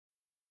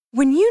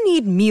When you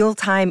need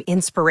mealtime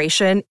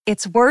inspiration,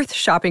 it's worth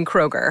shopping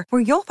Kroger,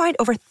 where you'll find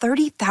over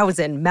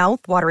 30,000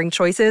 mouth-watering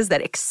choices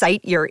that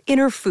excite your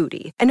inner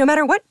foodie. And no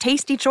matter what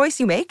tasty choice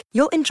you make,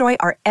 you'll enjoy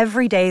our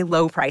everyday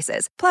low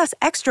prices, plus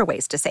extra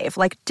ways to save,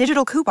 like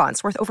digital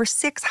coupons worth over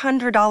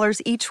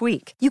 $600 each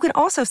week. You can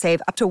also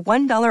save up to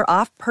 $1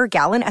 off per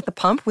gallon at the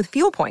pump with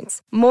fuel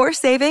points. More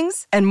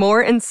savings and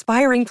more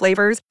inspiring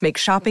flavors make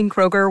shopping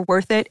Kroger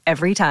worth it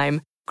every time.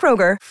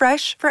 Kroger,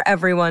 fresh for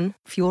everyone.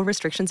 Fuel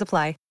restrictions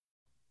apply.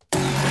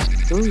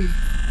 Ooh.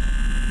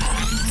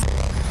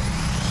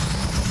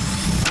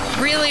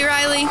 Really,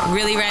 Riley?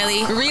 Really,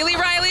 Riley? Really,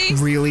 Riley?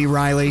 Really,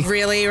 Riley?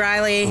 Really,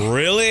 Riley?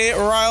 Really,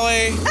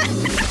 Riley?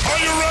 Are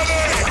you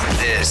ready?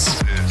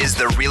 This is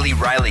the Really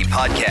Riley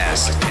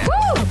podcast.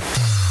 Woo!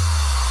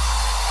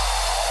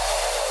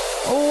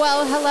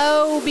 Well,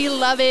 hello,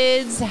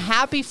 beloveds.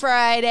 Happy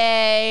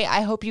Friday.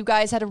 I hope you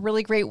guys had a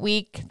really great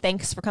week.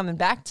 Thanks for coming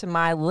back to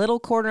my little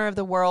corner of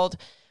the world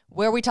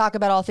where we talk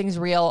about all things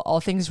real,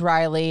 all things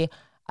Riley.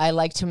 I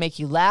like to make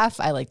you laugh.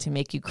 I like to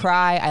make you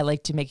cry. I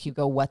like to make you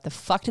go, what the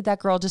fuck did that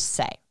girl just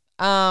say?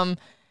 And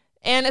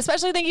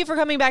especially thank you for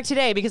coming back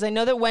today, because I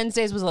know that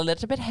Wednesdays was a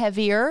little bit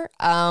heavier.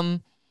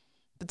 But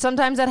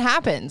sometimes that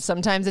happens.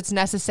 Sometimes it's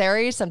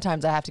necessary.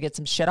 Sometimes I have to get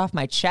some shit off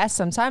my chest.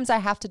 Sometimes I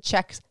have to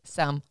check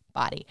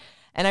somebody.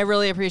 And I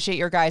really appreciate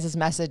your guys'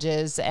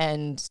 messages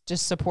and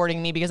just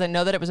supporting me, because I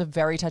know that it was a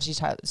very touchy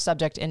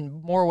subject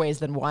in more ways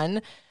than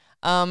one.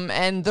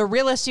 And the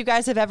realest you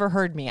guys have ever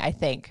heard me, I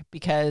think,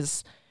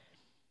 because...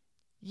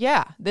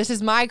 yeah, this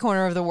is my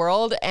corner of the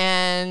world.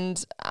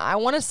 And I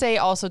want to say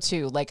also,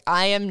 too, like,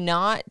 I am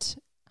not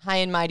high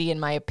and mighty in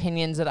my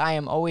opinions that I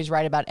am always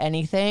right about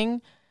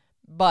anything.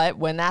 But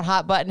when that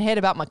hot button hit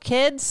about my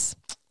kids,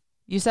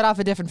 you set off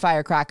a different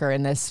firecracker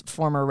in this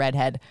former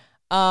redhead.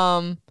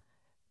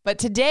 But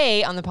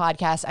today on the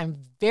podcast, I'm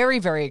very,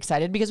 very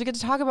excited because we get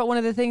to talk about one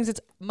of the things that's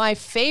my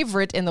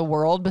favorite in the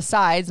world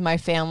besides my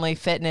family,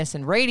 fitness,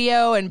 and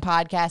radio and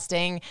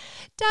podcasting,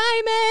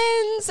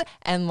 diamonds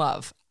and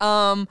love.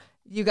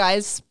 You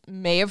guys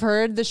may have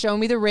heard the Show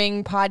Me the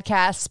Ring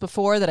podcasts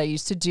before that I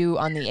used to do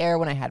on the air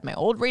when I had my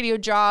old radio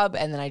job.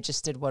 And then I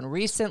just did one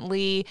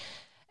recently.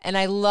 And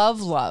I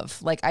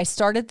love. Like, I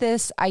started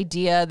this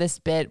idea, this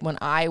bit when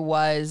I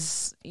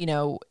was,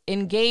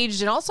 engaged.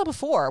 And also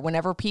before,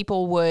 whenever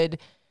people would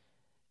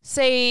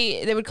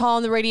say, they would call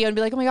on the radio and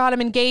be like, oh my God,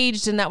 I'm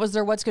engaged. And that was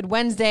their What's Good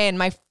Wednesday. And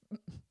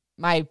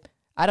my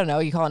I don't know,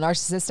 you call it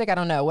narcissistic, I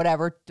don't know,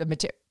 whatever,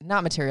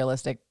 not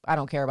materialistic, I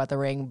don't care about the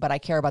ring, but I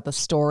care about the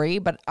story.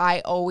 But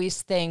I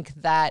always think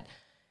that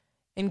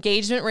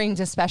engagement rings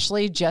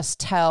especially just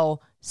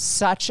tell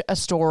such a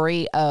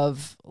story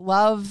of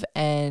love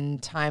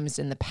and times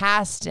in the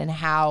past and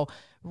how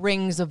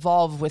rings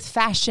evolve with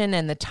fashion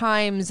and the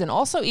times, and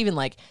also even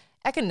like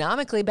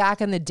economically back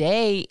in the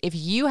day, if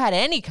you had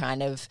any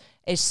kind of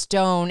a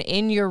stone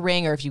in your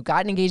ring, or if you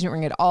got an engagement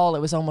ring at all, it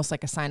was almost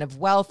like a sign of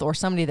wealth or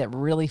somebody that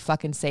really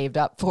fucking saved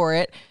up for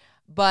it.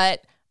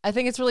 But I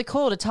think it's really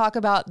cool to talk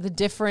about the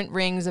different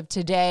rings of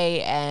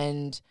today.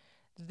 And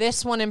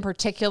this one in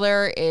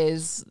particular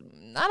is,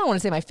 I don't want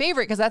to say my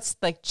favorite, because that's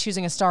like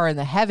choosing a star in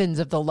the heavens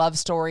of the love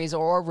stories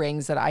or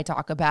rings that I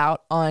talk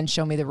about on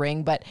Show Me the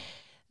Ring. But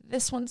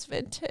this one's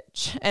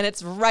vintage and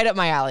it's right up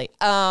my alley.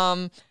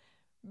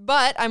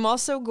 But I'm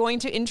also going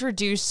to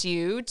introduce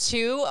you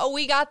to a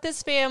We Got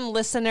This Fam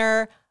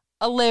listener,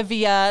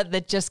 Olivia,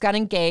 that just got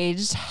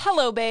engaged.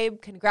 Hello,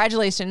 babe.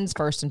 Congratulations,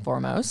 first and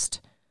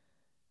foremost.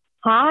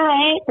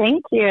 Hi,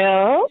 thank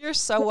you. You're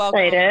so welcome.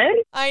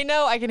 Excited. I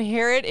know, I can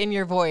hear it in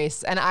your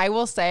voice. And I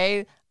will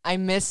say, I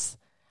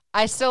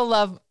still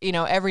love,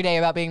 every day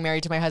about being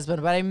married to my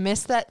husband, but I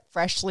miss that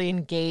freshly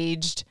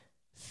engaged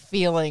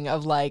feeling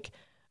of like,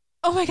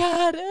 oh my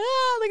God,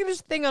 look at this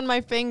thing on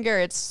my finger.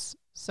 It's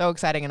so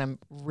exciting, and I'm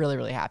really,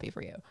 really happy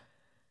for you.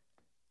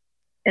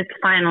 It's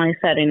finally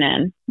setting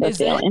in. Is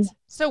it?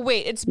 So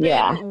wait, it's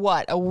been,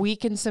 what, a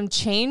week and some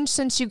change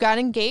since you got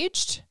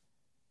engaged?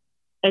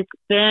 It's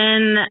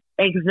been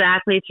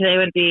exactly, today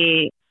would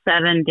be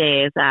 7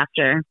 days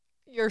after.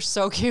 You're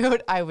so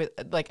cute. I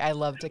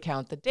love to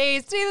count the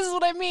days. See, this is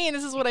what I mean.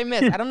 This is what I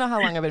miss. I don't know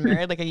how long I've been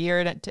married, like a year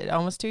and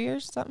almost 2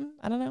 years, something.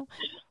 I don't know.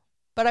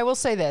 But I will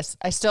say this.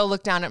 I still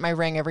look down at my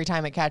ring every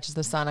time it catches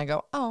the sun. I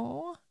go,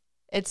 oh,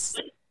 it's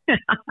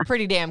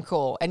pretty damn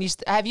cool. And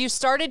have you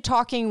started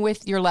talking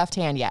with your left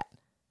hand yet?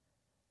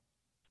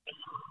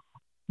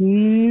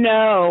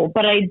 No,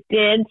 but I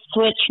did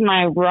switch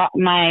my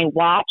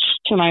watch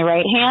to my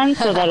right hand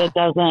so that it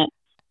doesn't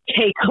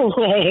take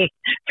away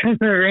from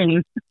the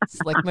ring.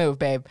 Slick move,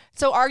 babe.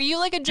 So are you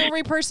like a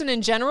jewelry person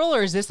in general,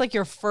 or is this like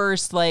your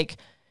first like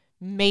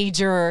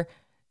major,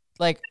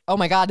 like, oh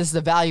my God, this is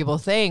a valuable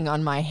thing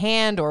on my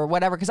hand or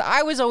whatever? Because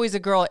I was always a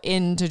girl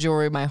into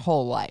jewelry my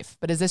whole life.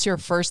 But is this your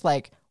first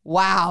like,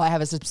 wow, I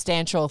have a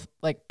substantial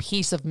like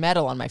piece of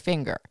metal on my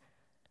finger?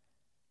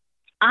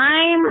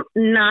 I'm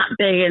not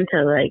big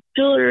into like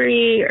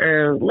jewelry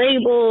or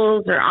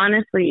labels or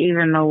honestly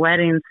even the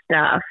wedding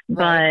stuff.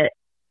 Right.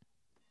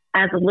 But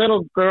as a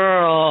little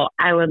girl,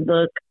 I would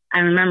look I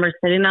remember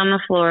sitting on the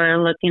floor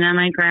looking at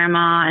my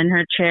grandma in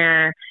her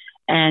chair,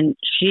 and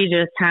she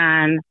just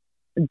had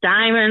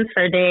diamonds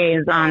for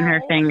days on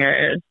her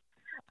fingers.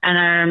 And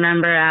I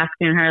remember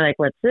asking her, like,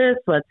 what's this?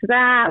 What's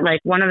that? Like,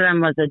 one of them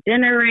was a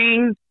dinner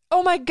ring.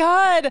 Oh, my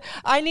God.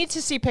 I need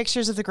to see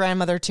pictures of the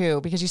grandmother,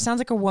 too, because she sounds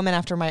like a woman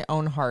after my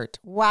own heart.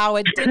 Wow,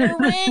 a dinner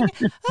ring?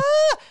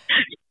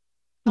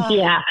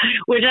 Yeah,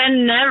 which I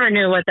never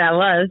knew what that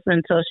was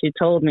until she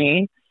told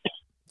me.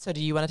 So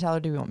do you want to tell her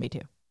or do you want me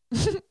to?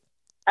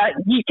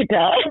 You could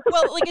tell.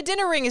 Well, like a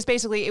dinner ring is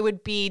basically, it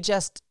would be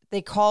just,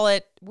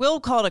 we'll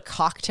call it a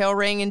cocktail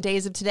ring in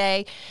days of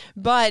today.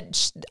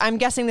 But I'm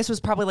guessing this was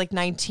probably like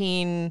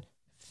 1950s,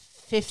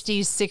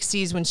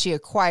 60s when she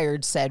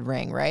acquired said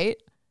ring, right?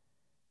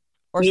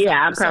 Or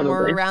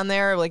somewhere around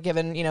there, like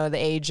given, the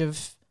age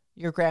of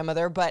your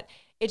grandmother. But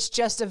it's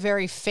just a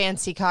very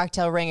fancy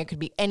cocktail ring. It could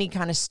be any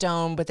kind of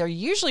stone, but they're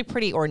usually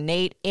pretty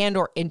ornate and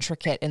or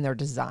intricate in their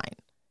design.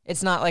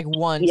 It's not like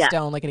one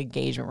stone like an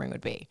engagement ring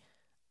would be.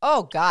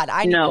 Oh, God.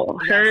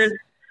 Hers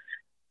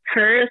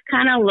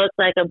kind of looked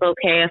like a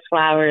bouquet of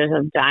flowers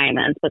of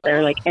diamonds, but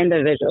they're like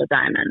individual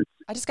diamonds.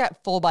 I just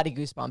got full body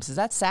goosebumps. Is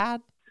that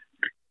sad?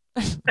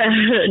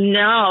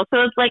 No.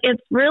 So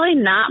it's really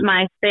not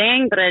my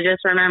thing, but I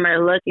just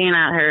remember looking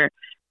at her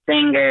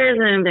fingers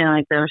and being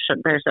like, they're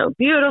so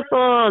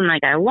beautiful, and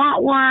like, I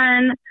want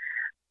one.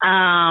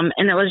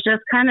 And it was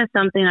just kind of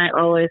something I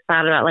always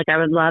thought about. Like, I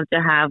would love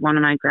to have one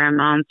of my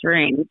grandma's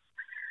rings.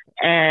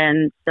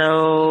 And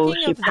so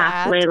she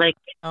passed away like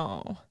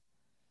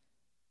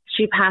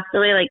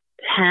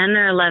 10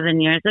 or 11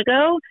 years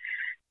ago.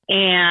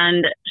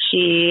 And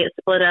she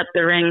split up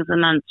the rings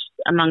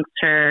amongst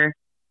her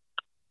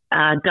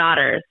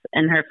daughters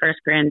and her first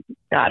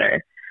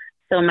granddaughter.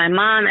 So my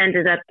mom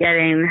ended up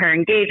getting her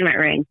engagement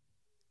ring.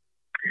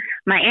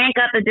 My aunt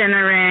got the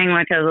dinner ring,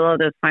 which I was a little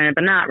disappointed,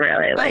 but not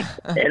really. Like,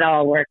 it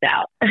all worked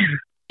out.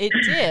 It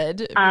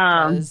did,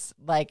 because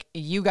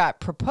you got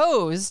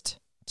proposed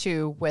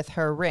to with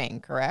her ring,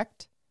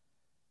 correct?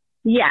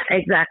 Yeah,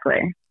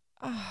 exactly.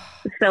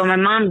 So my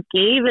mom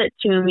gave it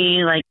to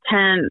me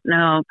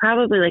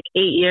probably 8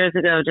 years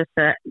ago, just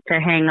to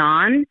hang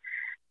on.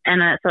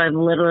 And so I've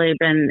literally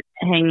been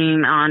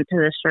hanging on to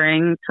this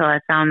ring till I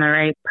found the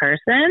right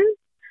person.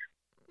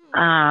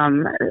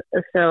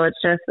 So it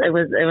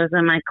was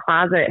in my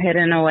closet,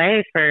 hidden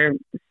away for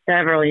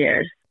several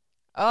years.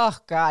 Oh,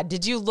 God.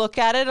 Did you look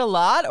at it a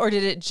lot, or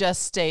did it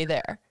just stay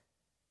there?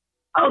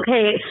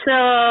 Okay, so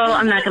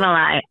I'm not going to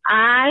lie.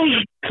 I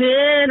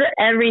did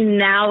every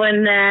now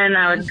and then.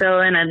 I would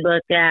go and I'd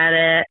look at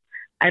it.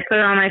 I'd put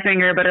it on my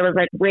finger, but it was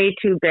way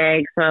too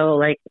big.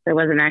 So I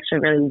wasn't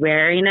actually really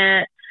wearing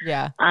it.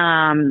 Yeah.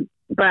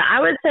 But I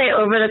would say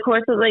over the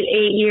course of 8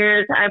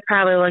 years, I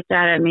probably looked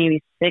at it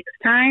maybe 6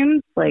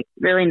 times.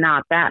 Really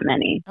not that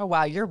many. Oh,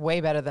 wow. You're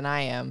way better than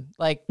I am.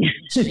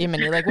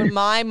 Jiminy. When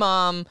my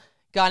mom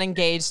got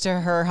engaged to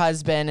her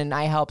husband and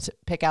I helped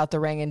pick out the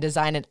ring and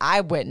design it,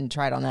 I went and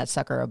tried on that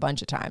sucker a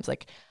bunch of times.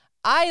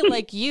 I,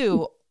 like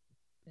you,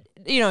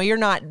 you're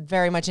not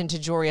very much into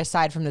jewelry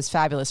aside from this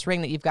fabulous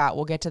ring that you've got.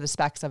 We'll get to the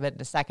specs of it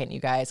in a second, you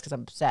guys, because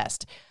I'm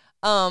obsessed.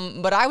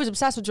 But I was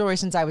obsessed with jewelry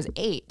since I was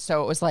 8.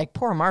 So it was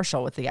poor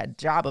Marshall with the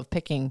job of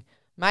picking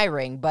my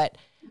ring. But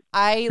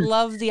I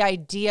love the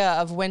idea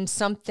of when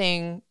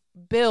something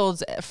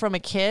builds from a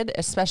kid,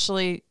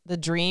 especially the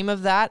dream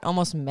of that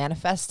almost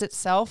manifests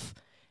itself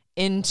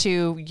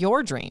into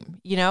your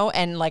dream,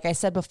 And like I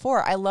said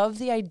before, I love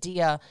the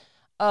idea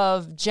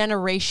of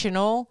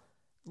generational,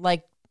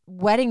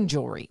 wedding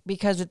jewelry,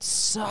 because it's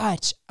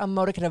such a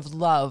modicum of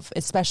love,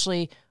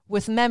 especially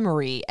with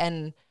memory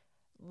and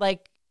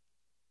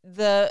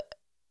the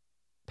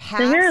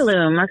past. The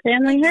heirloom, a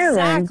family heirloom.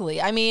 Exactly.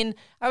 I mean,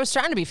 I was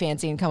trying to be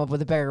fancy and come up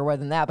with a bigger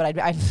word than that, but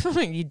I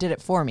you did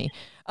it for me.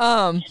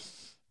 But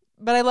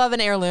I love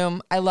an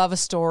heirloom. I love a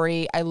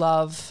story. I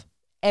love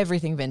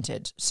everything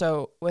vintage.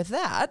 So with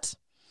that,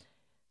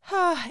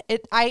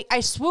 I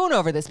swoon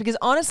over this, because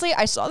honestly,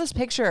 I saw this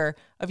picture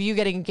of you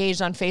getting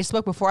engaged on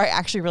Facebook before I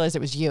actually realized it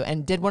was you,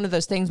 and did one of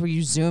those things where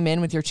you zoom in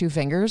with your 2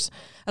 fingers.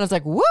 And I was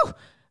like, woo,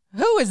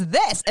 who is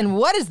this? And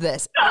what is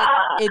this?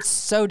 It's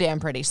so damn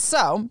pretty.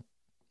 So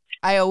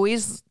I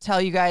always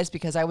tell you guys,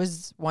 because I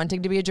was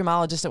wanting to be a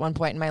gemologist at one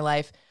point in my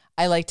life,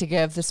 I like to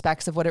give the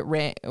specs of what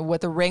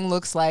the ring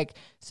looks like,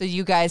 so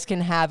you guys can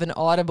have an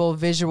audible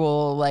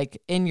visual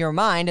in your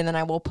mind, and then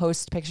I will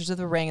post pictures of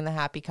the ring and the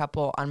happy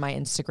couple on my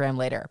Instagram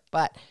later.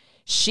 But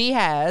she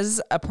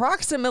has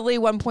approximately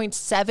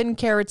 1.7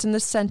 carats in the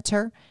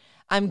center.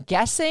 I'm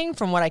guessing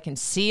from what I can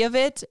see of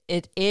it,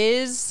 it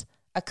is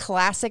a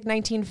classic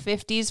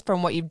 1950s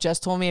from what you've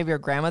just told me of your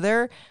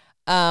grandmother.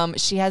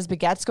 She has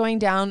baguettes going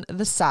down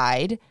the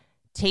side,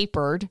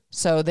 tapered,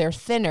 so they're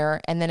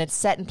thinner, and then it's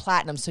set in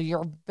platinum. So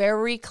you're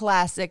very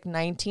classic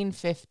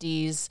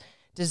 1950s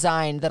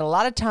design that a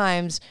lot of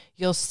times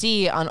you'll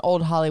see on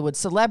old Hollywood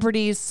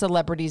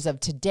celebrities of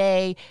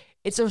today.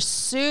 It's a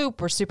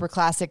super, super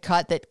classic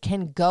cut that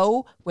can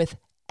go with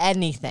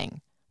anything,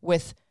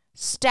 with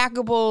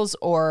stackables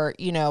or,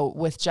 you know,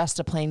 with just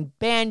a plain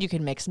band. You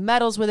can mix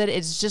metals with it.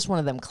 It's just one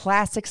of them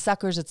classic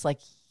suckers. It's like,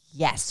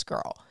 yes,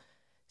 girl.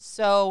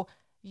 So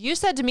you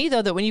said to me,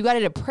 though, that when you got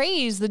it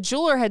appraised, the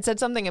jeweler had said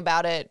something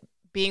about it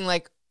being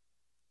like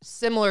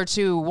similar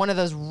to one of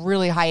those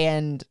really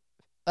high-end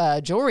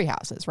jewelry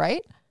houses,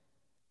 right?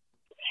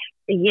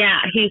 Yeah,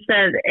 he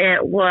said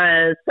it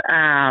was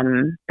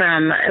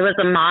it was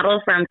a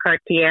model from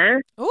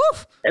Cartier.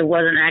 Oof. It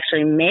wasn't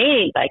actually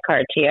made by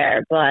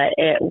Cartier, but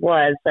it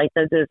was like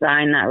the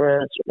design that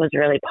was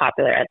really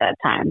popular at that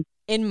time.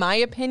 In my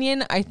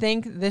opinion, I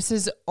think this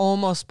is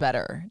almost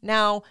better.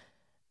 Now,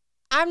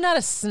 I'm not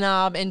a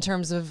snob in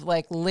terms of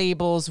like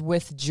labels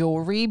with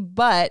jewelry,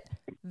 but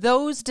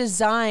those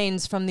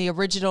designs from the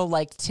original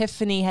like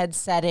Tiffany head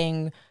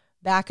setting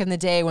back in the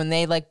day when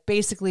they like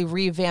basically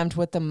revamped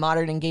what the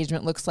modern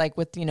engagement looks like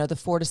with, you know, the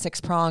 4 to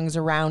 6 prongs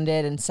around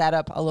it and set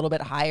up a little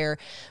bit higher.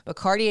 But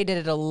Cartier did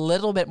it a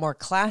little bit more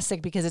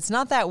classic because it's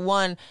not that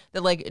one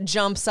that like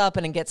jumps up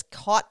and it gets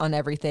caught on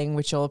everything,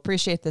 which you'll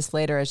appreciate this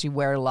later as you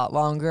wear it a lot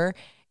longer.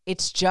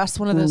 It's just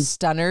one of those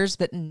stunners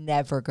that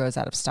never goes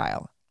out of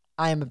style.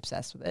 I am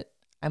obsessed with it.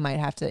 I might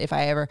have to, if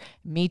I ever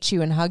meet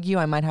you and hug you,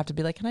 I might have to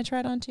be like, can I try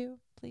it on too,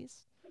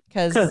 please?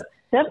 Because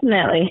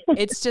definitely.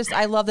 It's just,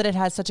 I love that it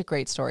has such a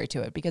great story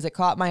to it because it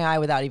caught my eye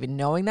without even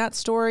knowing that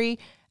story.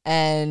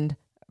 And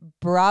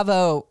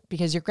bravo,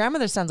 because your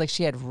grandmother sounds like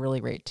she had really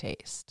great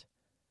taste.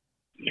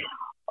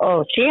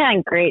 Oh, she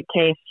had great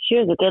taste. She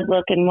was a good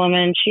looking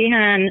woman. She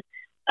had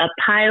a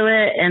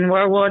pilot in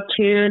World War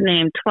II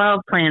named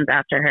 12 Planes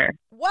after her.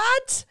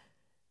 What?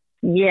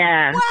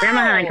 Yeah. Wow.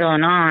 Grandma had it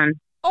going on.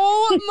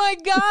 Oh my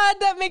God,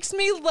 that makes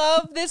me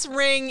love this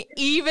ring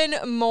even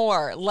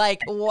more.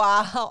 Like,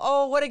 wow.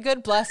 Oh, what a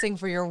good blessing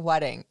for your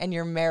wedding and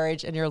your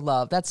marriage and your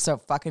love. That's so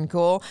fucking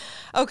cool.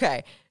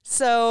 Okay,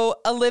 so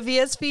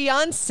Olivia's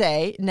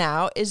fiance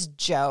now is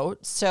Joe.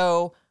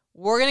 So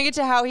we're going to get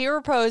to how he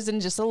proposed in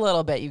just a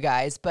little bit, you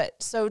guys.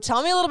 But so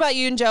tell me a little about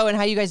you and Joe and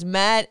how you guys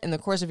met in the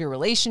course of your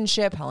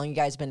relationship, how long you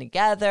guys been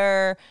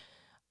together,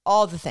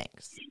 all the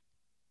things.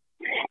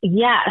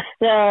 Yeah,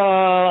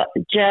 so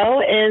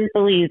Joe is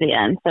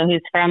Belizean, so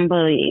he's from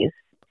Belize,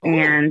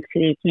 and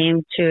he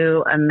came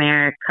to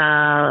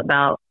America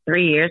about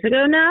 3 years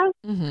ago now.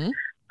 Mm-hmm.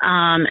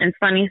 And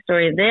funny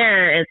story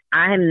there is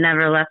I had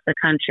never left the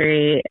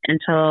country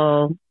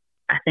until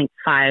I think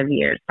 5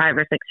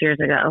 or 6 years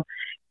ago,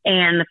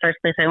 and the first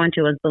place I went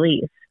to was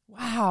Belize.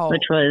 Wow.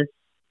 Which was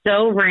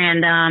so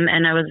random,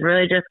 and it was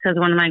really just because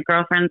one of my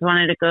girlfriends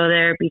wanted to go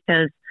there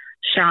because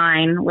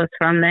Shine was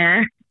from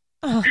there.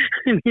 Oh.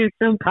 He's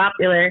so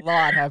popular.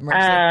 Lord have mercy.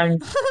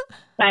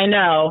 I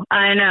know.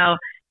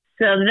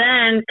 So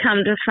then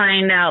come to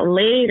find out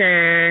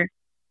later,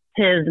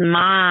 his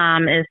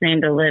mom is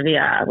named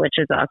Olivia, which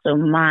is also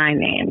my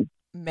name.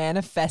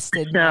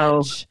 Manifested. So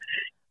much.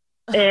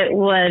 It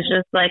was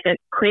just like a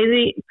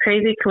crazy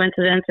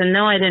coincidence. And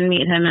no, I didn't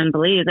meet him in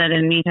Belize. I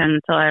didn't meet him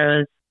until I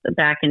was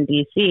back in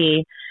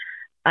DC.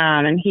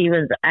 And he's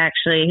an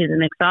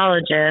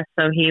mixologist.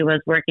 So he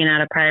was working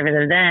at a private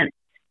event.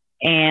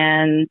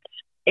 And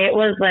it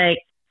was like,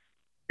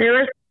 it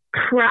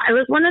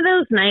was one of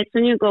those nights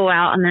when you go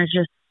out and there's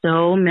just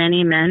so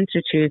many men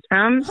to choose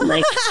from,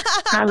 like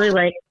probably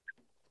like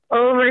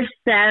over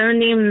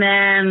 70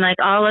 men, like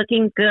all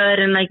looking good.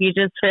 And like, you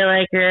just feel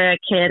like you're a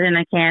kid in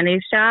a candy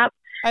shop.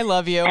 I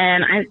love you.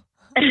 And I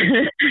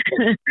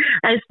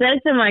said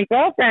to my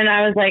girlfriend,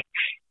 I was like,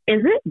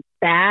 is it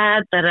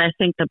bad that I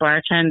think the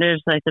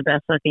bartender's like the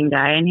best looking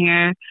guy in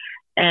here?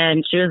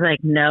 And she was like,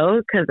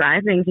 no, because I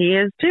think he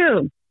is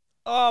too.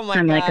 Oh my God.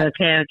 I'm like,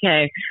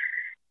 okay.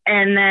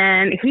 And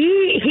then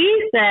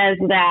he says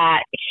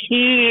that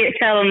he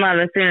fell in love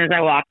as soon as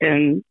I walked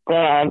in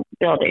the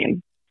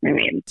building. I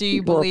mean, do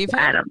you believe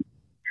him?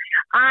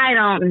 I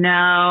don't know.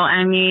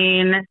 I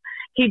mean,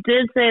 he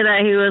did say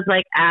that he was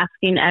like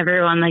asking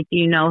everyone, like, do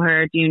you know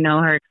her?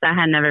 Because I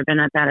had never been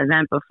at that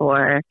event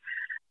before.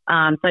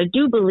 So I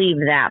do believe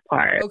that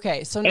part.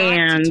 Okay, so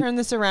not to turn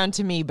this around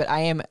to me, but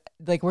I am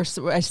like, I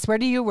swear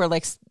to you, we're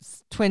like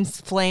twin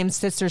flame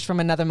sisters from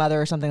another mother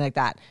or something like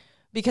that.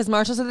 Because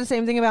Marshall said the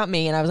same thing about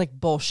me, and I was like,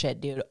 bullshit,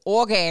 dude.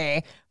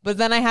 Okay. But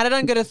then I had it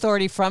on good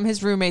authority from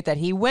his roommate that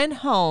he went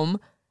home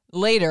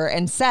later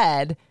and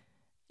said,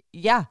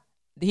 yeah,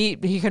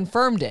 he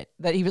confirmed it.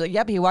 That he was like,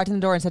 yep, he walked in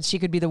the door and said she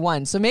could be the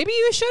one. So maybe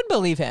you should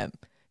believe him.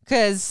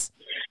 Because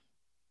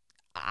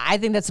I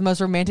think that's the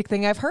most romantic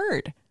thing I've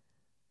heard.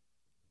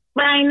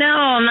 But I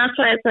know, and that's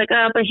why it's like,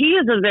 but he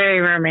is a very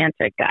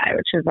romantic guy,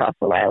 which is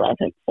also why I love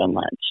him so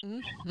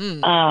much.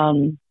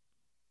 Mm-hmm.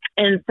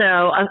 And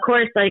so, of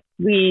course, like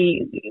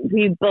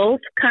we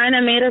both kind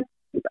of made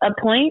a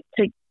point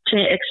to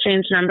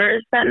exchange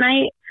numbers that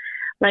night.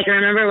 Like, I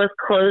remember it was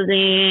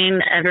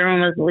closing,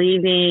 everyone was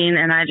leaving,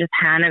 and I just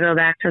had to go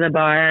back to the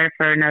bar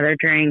for another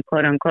drink,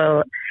 quote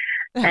unquote.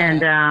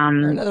 And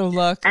another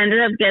look.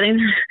 Ended up getting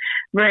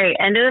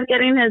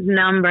his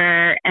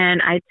number,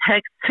 and I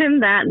texted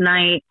him that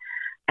night.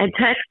 I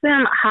texted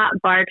him hot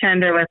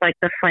bartender with like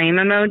the flame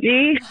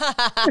emoji.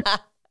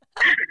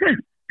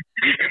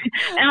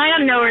 And I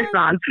got no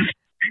response.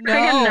 No.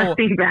 I got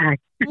nothing back.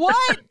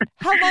 What?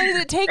 How long did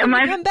it take him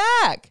to come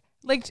back?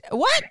 Like,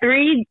 what?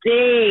 3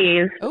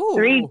 days. Ooh.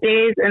 3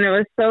 days. And it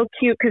was so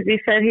cute because he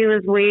said he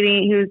was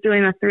waiting. He was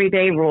doing a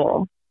 3-day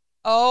rule.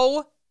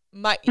 Oh,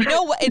 my. You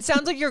know what? It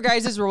sounds like your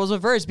guys' rules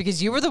reversed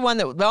because you were the one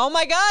that, oh,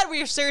 my God,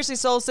 we are seriously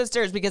soul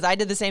sisters because I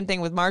did the same thing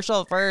with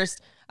Marshall at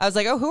first. I was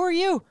like, oh, who are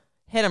you?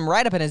 Hit him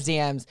right up in his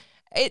DMs.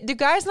 Do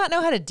guys not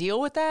know how to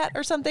deal with that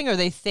or something? Or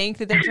they think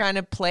that they're trying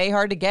to play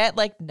hard to get?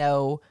 Like,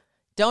 no,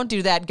 don't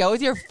do that. Go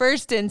with your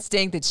first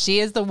instinct that she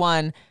is the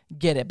one.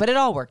 Get it. But it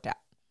all worked out.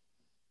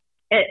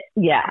 I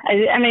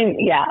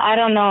mean, I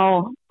don't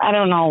know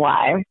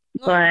why,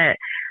 but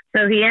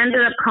so he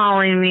ended up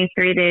calling me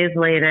 3 days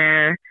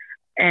later,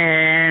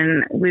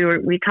 and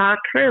we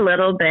talked for a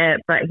little bit,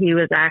 but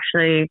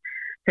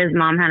his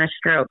mom had a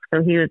stroke,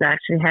 so he was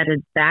actually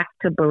headed back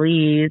to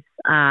Belize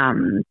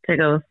to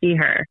go see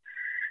her.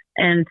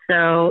 And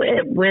so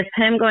with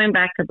him going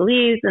back to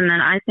Belize, and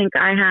then I think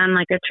I had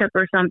like a trip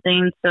or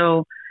something,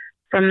 so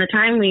from the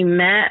time we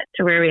met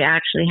to where we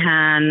actually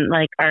had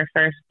like our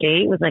first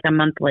date was like a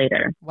month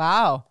later.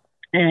 Wow.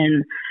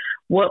 And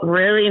what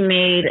really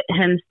made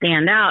him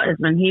stand out is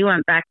when he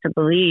went back to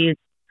Belize,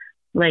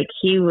 like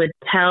he would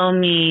tell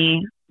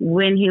me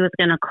when he was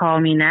going to call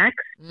me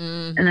next.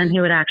 Mm-hmm. And then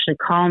he would actually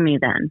call me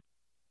then.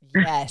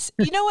 Yes.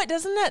 You know what?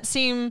 Doesn't that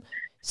seem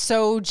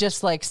so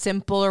just like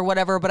simple or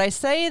whatever? But I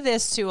say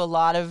this to a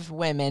lot of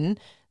women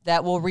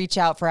that will reach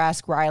out for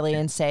Ask Riley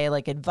and say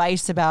like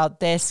advice about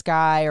this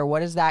guy or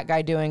what is that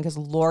guy doing? Because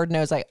Lord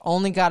knows I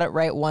only got it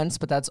right once,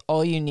 but that's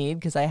all you need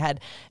because I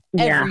had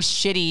every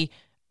shitty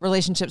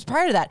relationships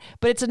prior to that.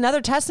 But it's another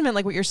testament,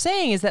 like what you're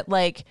saying is that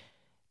like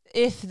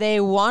if they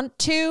want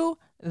to,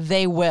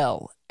 they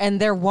will. And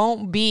there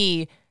won't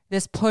be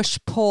this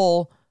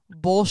push-pull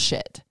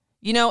bullshit,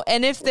 you know?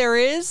 And if there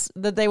is,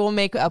 that they will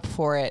make up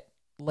for it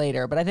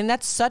later. But I think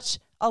that's such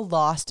a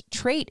lost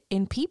trait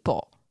in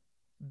people.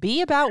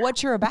 Be about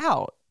what you're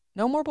about.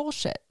 No more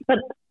bullshit. But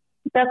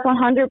that's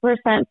 100%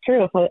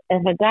 true.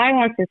 If a guy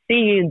wants to see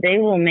you, they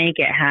will make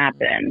it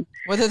happen.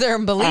 Whether they're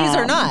in Belize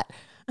or not.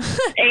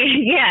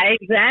 Yeah,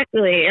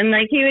 exactly. And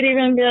like he would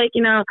even be like,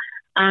 you know,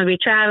 I'm going to be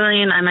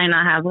traveling. I might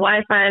not have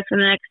Wi-Fi for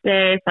the next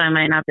day, so I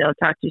might not be able to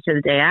talk to you to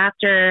the day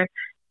after.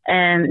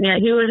 And yeah,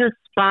 he was just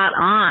spot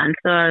on.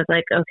 So I was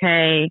like,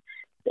 okay,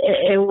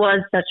 it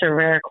was such a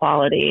rare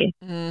quality.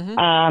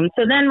 Mm-hmm.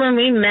 So then when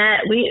we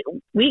met,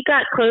 we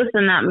got close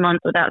in that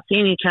month without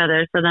seeing each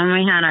other. So then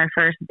we had our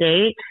first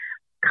date,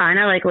 kind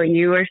of like what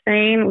you were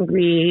saying.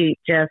 We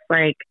just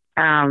like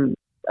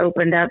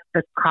opened up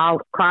the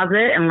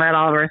closet and let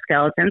all of our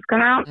skeletons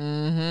come out.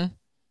 Mm-hmm.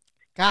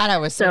 God, I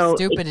was so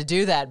stupid to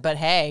do that. But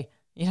hey,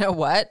 you know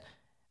what?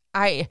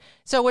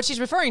 So what she's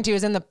referring to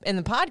is in the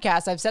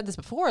podcast, I've said this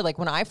before, like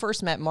when I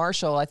first met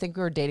Marshall, I think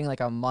we were dating like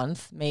a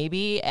month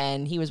maybe,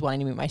 and he was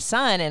wanting to meet my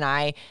son,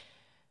 and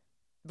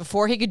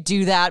before he could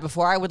do that,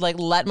 before I would like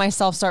let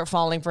myself start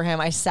falling for him,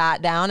 I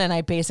sat down and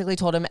I basically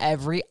told him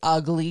every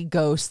ugly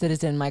ghost that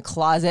is in my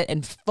closet,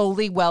 and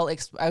fully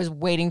I was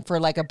waiting for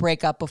like a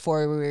breakup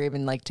before we were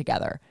even like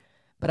together.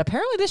 But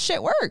apparently this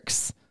shit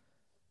works.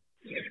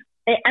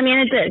 I mean,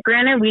 it did.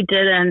 Granted, we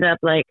did end up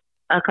like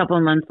a couple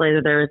of months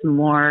later, there was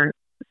more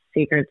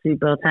secrets we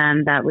both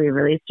had that we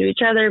released to each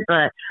other,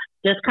 but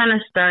just kind of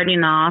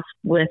starting off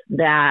with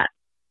that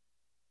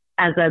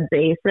as a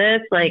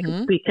basis, like,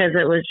 because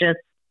it was just,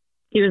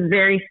 he was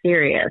very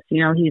serious,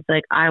 you know, he's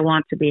like, I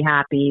want to be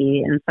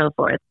happy and so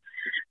forth.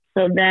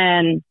 So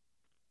then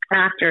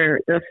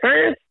after the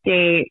first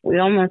date, we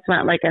almost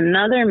went like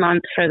another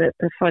month for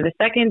the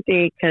second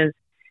date, because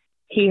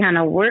he had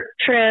a work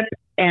trip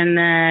and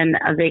then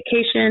a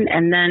vacation,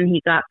 and then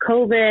he got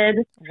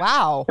COVID.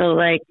 Wow. So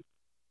like,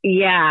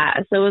 yeah.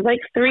 So it was like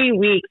 3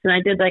 weeks, and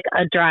I did like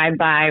a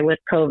drive-by with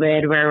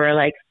COVID where we're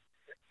like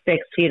 6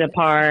 feet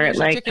apart,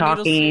 like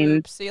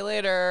talking. See you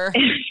later.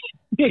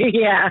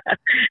 Yeah.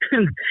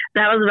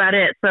 That was about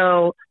it.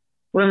 So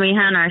when we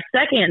had our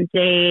second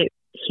date,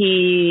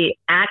 he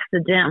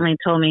accidentally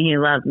told me he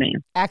loved me.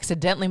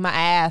 Accidentally, my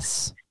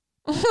ass.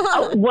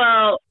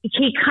 Well,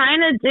 he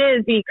kind of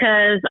did,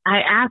 because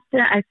I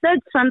said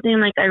something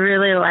like, I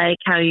really like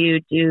how you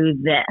do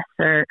this,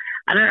 or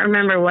I don't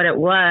remember what it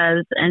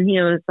was. And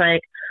he was like,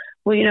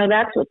 well, you know,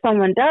 that's what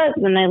someone does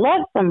when they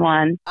love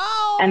someone.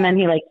 Oh. And then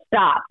he like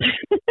stopped.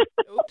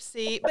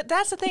 Oopsie. But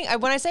that's the thing.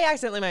 When I say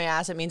accidentally my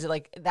ass, it means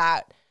like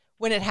that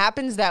when it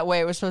happens that way,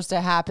 it was supposed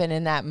to happen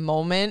in that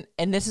moment.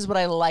 And this is what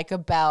I like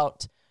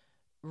about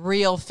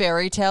real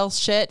fairy tale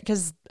shit,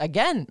 because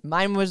again,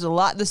 mine was a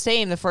lot the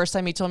same. The first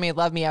time he told me he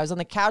loved me, I was on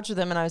the couch with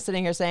him and I was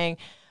sitting here saying,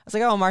 I was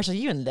like, oh, Marshall,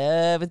 you in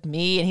love with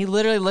me? And he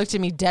literally looked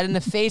at me dead in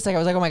the face. Like I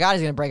was like, oh my God,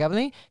 he's gonna break up with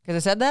me because I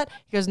said that?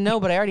 He goes, no,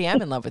 but I already am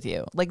in love with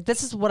you. Like,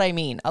 this is what I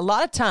mean. A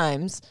lot of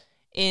times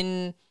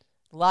in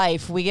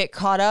life, we get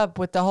caught up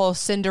with the whole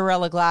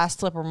Cinderella glass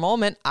slipper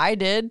moment. I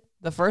did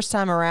the first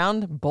time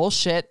around.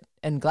 Bullshit.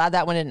 And glad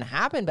that one didn't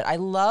happen. But I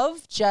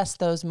love just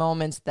those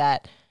moments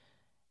that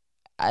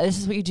this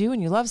is what you do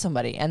when you love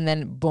somebody, and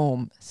then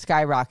boom,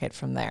 skyrocket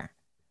from there.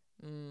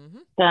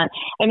 Done.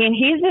 I mean,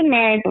 he's been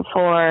married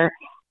before.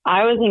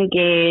 I was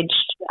engaged.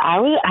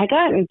 I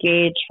got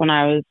engaged when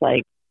I was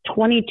like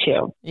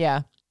 22.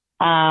 Yeah.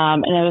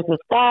 And there was this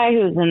guy who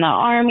was in the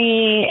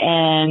Army,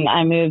 and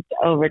I moved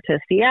over to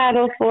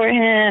Seattle for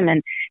him,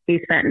 and he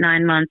spent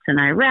 9 months in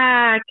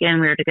Iraq, and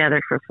we were together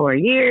for 4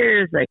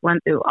 years, like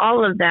went through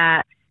all of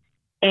that.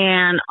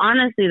 And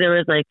honestly, there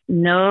was like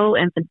no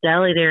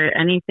infidelity or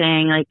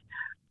anything. Like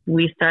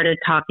we started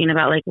talking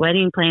about like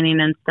wedding planning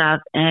and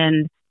stuff,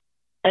 and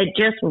I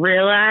just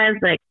realized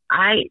like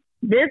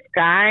this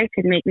guy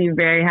could make me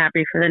very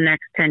happy for the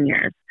next 10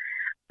 years.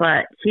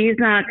 But he's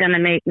not going to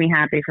make me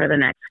happy for the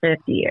next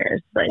 50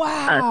 years, like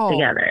us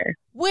together.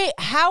 Wait,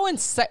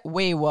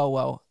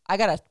 whoa. I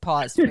got to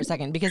pause for a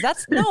second because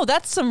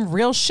that's some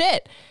real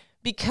shit.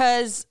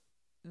 Because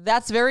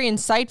that's very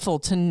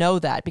insightful to know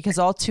that, because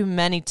all too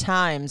many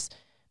times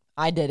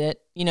I did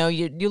it. You know,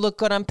 you look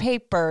good on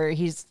paper.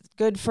 He's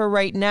good for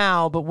right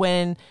now. But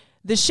when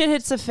the shit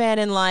hits the fan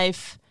in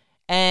life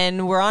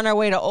and we're on our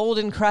way to old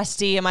and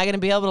crusty, am I going to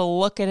be able to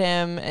look at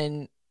him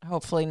and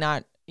hopefully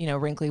not,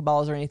 wrinkly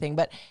balls or anything,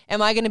 but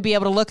am I going to be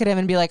able to look at him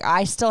and be like,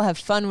 I still have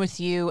fun with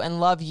you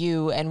and love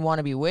you and want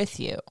to be with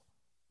you?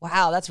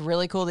 Wow, that's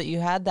really cool that you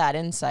had that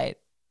insight.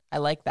 I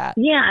like that.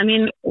 Yeah, I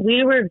mean,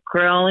 we were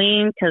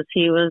growing because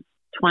he was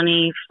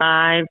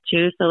 25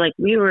 too, so like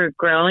we were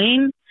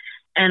growing,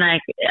 and I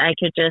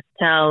could just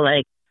tell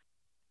like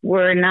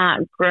we're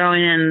not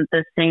growing in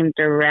the same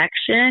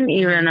direction,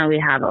 even though we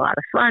have a lot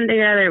of fun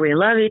together, we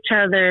love each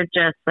other,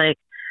 just like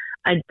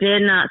I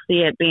did not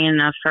see it being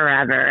a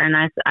forever. And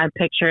I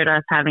pictured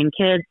us having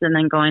kids and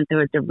then going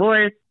through a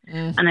divorce.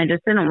 And I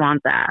just didn't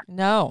want that.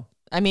 No.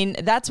 I mean,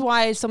 that's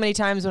why so many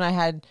times when I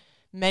had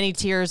many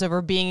tears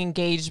over being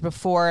engaged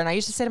before, and I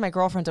used to say to my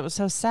girlfriends, it was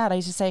so sad. I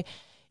used to say,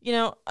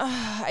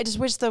 I just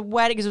wish the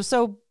wedding, because it was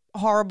so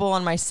horrible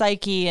on my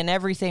psyche and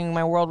everything,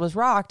 my world was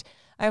rocked.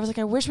 I was like,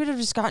 I wish we'd have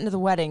just gotten to the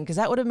wedding, because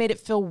that would have made it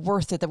feel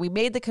worth it, that we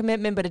made the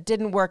commitment, but it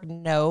didn't work.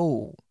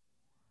 No.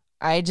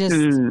 I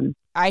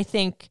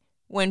think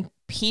when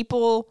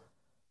people,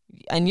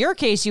 in your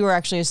case, you were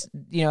actually,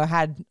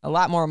 had a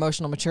lot more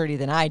emotional maturity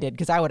than I did,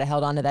 because I would have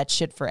held on to that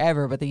shit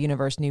forever, but the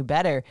universe knew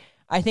better.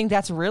 I think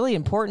that's really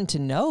important to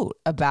note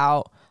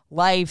about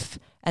life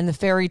and the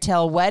fairy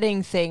tale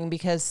wedding thing,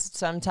 because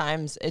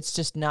sometimes it's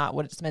just not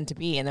what it's meant to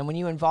be. And then when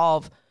you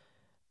involve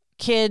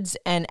kids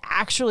and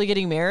actually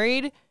getting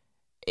married,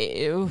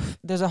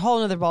 there's a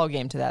whole other ball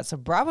game to that. So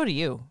bravo to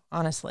you,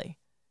 honestly.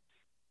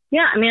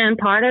 Yeah, I mean, and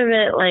part of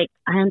it, like,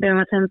 I hadn't been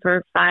with him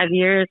for 5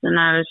 years, and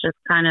I was just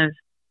kind of,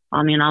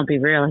 I'll be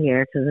real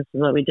here, because this is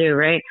what we do,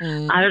 right?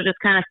 I was just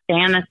kind of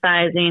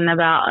fantasizing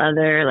about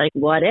other, like,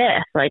 what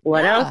if? Like,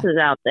 what else is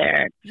out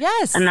there?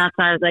 Yes. And that's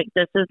why I was like,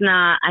 this isn't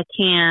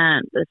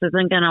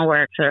going to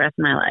work for the rest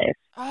of my life.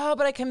 Oh,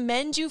 but I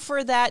commend you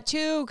for that,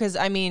 too, because,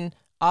 I mean,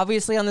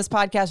 obviously on this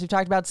podcast, we've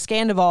talked about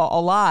Scandival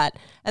a lot,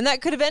 and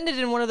that could have ended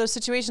in one of those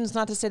situations,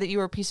 not to say that you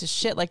were a piece of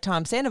shit like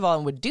Tom Sandoval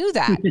and would do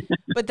that,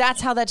 but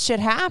that's how that shit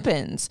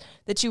happens,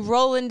 that you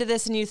roll into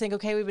this and you think,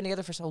 okay, we've been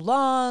together for so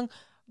long,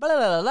 blah,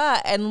 blah, blah,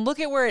 blah, and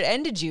look at where it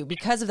ended you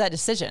because of that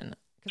decision.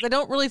 Because I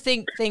don't really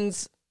think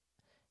things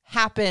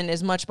happen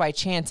as much by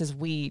chance as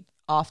we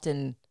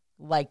often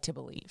like to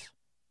believe.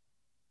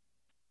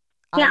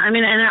 Yeah, I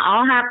mean, and it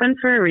all happened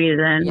for a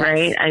reason, Yes.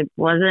 right? I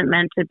wasn't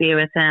meant to be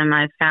with him.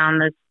 I found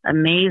this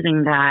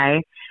amazing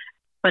guy,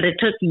 but it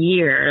took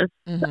years.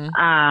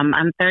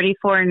 I'm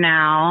 34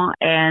 now,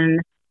 and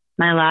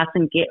my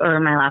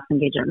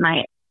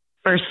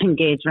first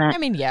engagement. I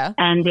mean, yeah.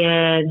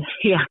 Ended,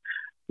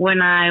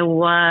 when I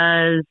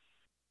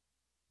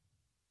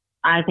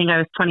think I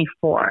was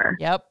 24.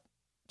 Yep.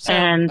 So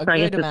And so I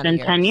guess it's been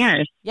 10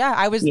 years. Yeah,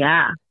 I was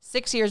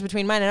 6 years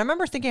between mine. And I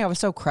remember thinking I was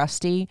so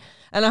crusty.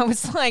 And I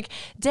was like,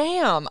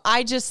 damn,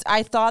 I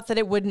thought that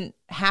it wouldn't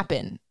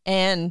happen.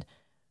 And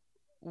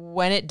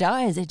when it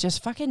does, it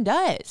just fucking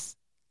does.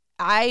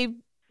 I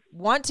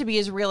want to be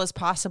as real as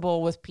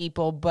possible with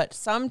people, but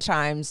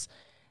sometimes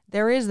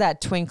there is that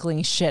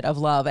twinkling shit of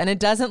love. And it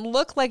doesn't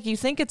look like you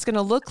think it's going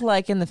to look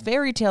like in the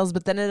fairy tales,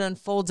 but then it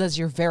unfolds as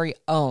your very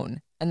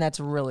own. And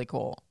that's really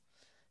cool.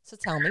 So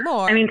tell me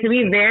more. I mean, to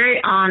be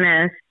very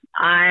honest,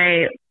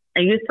 I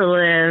used to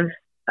live,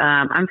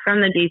 I'm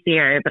from the DC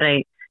area, but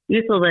I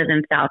used to live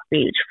in South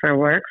Beach for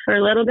work for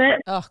a little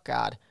bit. Oh,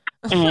 God.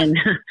 And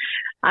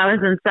I was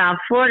in South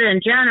Florida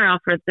in general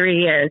for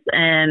 3 years.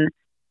 And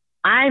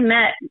I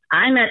met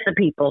the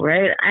people,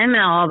 right? I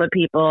met all the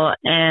people.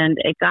 And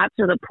it got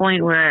to the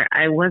point where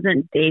I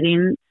wasn't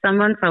dating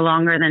someone for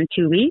longer than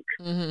 2 weeks.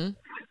 Mm-hmm.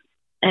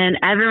 And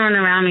everyone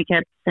around me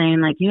kept saying,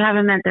 like, you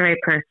haven't met the right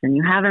person.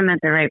 You haven't met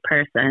the right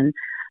person.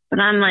 But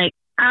I'm like,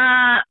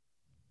 I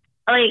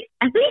think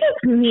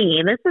it's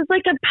me. This is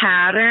like a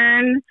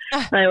pattern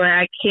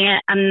where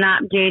I'm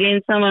not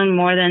dating someone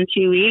more than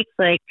 2 weeks.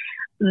 Like,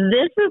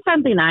 this is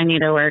something I need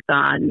to work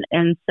on.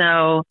 And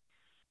so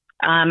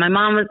my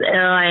mom was ill.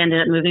 I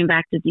ended up moving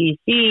back to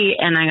DC,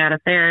 and I got a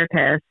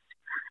therapist.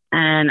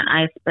 And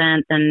I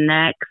spent the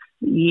next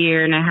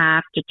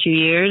 1.5 to 2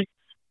 years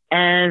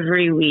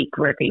every week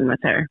working with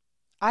her.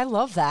 I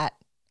love that.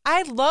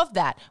 I love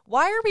that.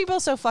 Why are people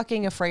so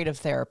fucking afraid of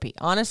therapy?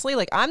 Honestly,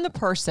 like I'm the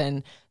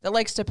person that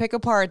likes to pick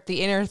apart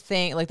the inner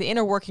thing, like the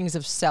inner workings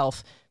of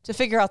self to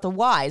figure out the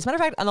why. As a matter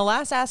of fact, on the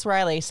last Ask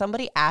Riley,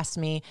 somebody asked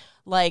me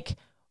like,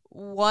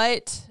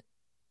 what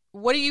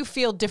do you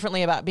feel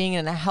differently about being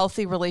in a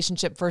healthy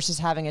relationship versus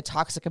having a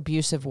toxic,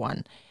 abusive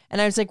one? And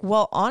I was like,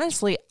 well,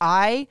 honestly,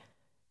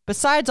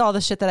 besides all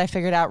the shit that I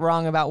figured out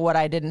wrong about what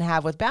I didn't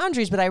have with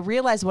boundaries, but I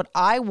realized what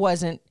I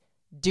wasn't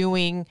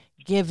doing,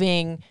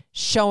 giving,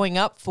 showing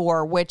up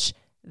for, which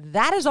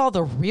that is all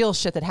the real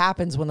shit that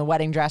happens when the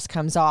wedding dress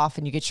comes off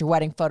and you get your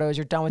wedding photos,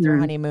 you're done with your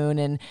honeymoon,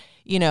 and,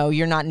 you know,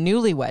 you're not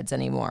newlyweds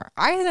anymore.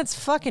 I think that's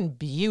fucking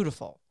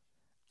beautiful.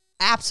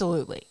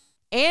 Absolutely.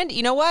 And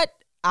you know what?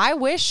 I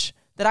wish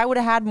that I would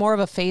have had more of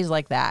a phase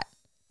like that,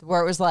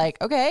 where it was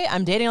like, okay,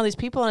 I'm dating all these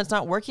people and it's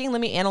not working.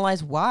 Let me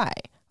analyze why.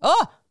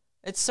 Oh,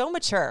 it's so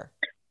mature.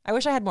 I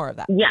wish I had more of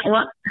that. Yeah,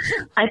 well,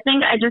 I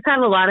think I just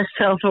have a lot of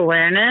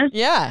self-awareness.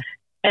 Yeah.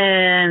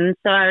 And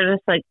so I was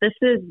just like, this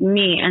is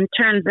me. And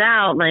turns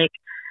out, like,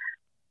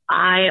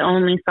 I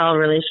only saw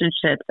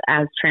relationships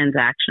as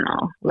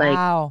transactional. Like,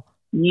 wow.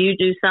 You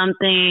do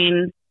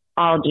something,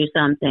 I'll do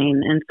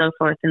something, and so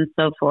forth and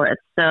so forth.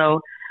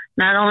 So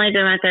not only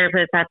did my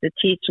therapist have to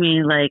teach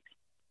me, like,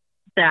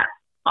 that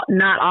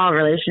not all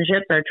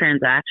relationships are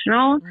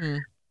transactional,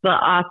 but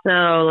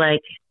also,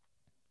 like,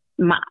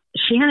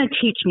 she had to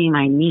teach me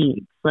my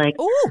needs. Like,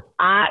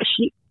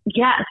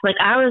 yes, like,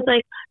 I was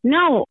like,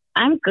 no,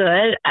 I'm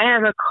good. I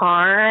have a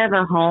car. I have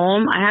a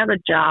home. I have a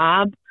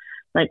job.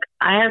 Like,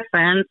 I have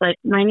friends. Like,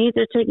 my needs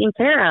are taken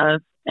care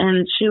of.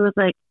 And she was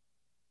like,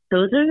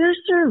 those are your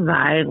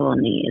survival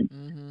needs.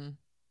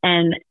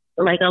 And,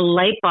 like, a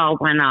light bulb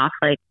went off.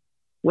 Like,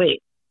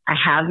 wait, I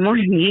have more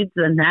needs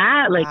than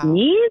that? Like, wow.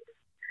 Needs?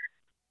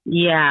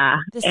 Yeah.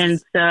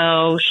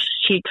 So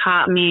she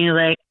taught me,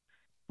 like,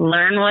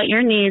 learn what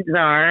your needs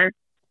are.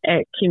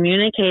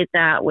 Communicate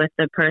that with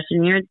the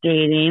person you're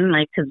dating,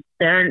 like, because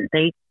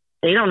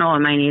they don't know what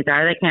my needs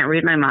are. They can't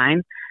read my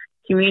mind.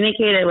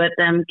 Communicate it with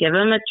them, give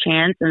them a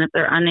chance, and if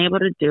they're unable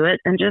to do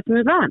it, then just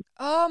move on.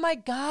 Oh my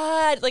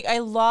God. Like, I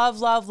love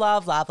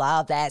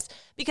this,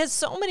 because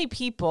so many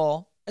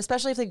people,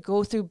 especially if they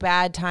go through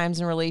bad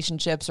times in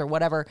relationships or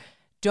whatever,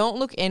 don't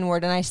look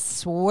inward. And I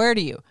swear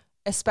to you,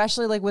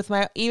 especially like with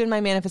my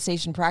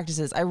manifestation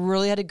practices, I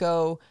really had to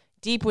go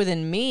deep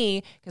within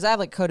me, because I have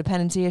like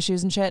codependency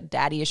issues and shit,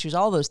 daddy issues,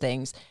 all those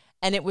things.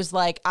 And it was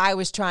like I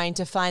was trying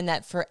to find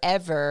that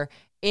forever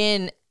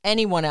in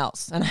anyone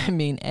else. And I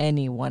mean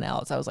anyone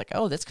else. I was like,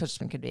 oh, this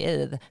person could be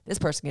it. This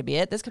person could be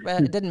it.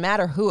 It didn't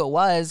matter who it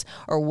was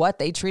or what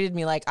they treated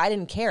me like. I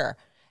didn't care.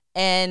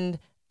 And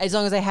as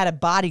long as I had a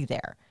body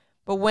there.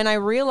 But when I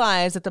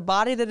realized that the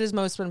body that is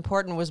most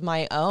important was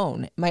my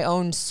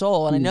own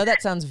soul. And I know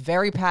that sounds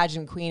very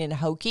pageant queen and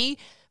hokey,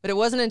 but it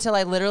wasn't until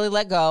I literally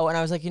let go and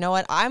I was like, you know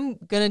what? I'm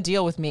going to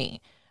deal with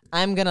me.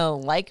 I'm going to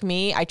like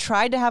me. I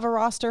tried to have a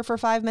roster for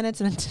 5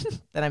 minutes and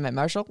then I met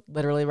Marshall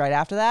literally right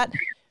after that.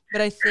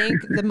 But I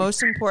think the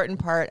most important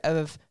part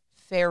of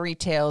fairy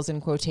tales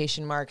in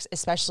quotation marks,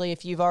 especially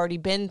if you've already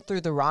been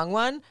through the wrong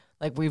one,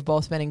 like we've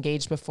both been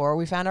engaged before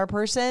we found our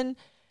person,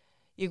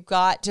 you've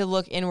got to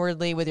look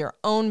inwardly with your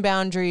own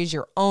boundaries,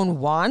 your own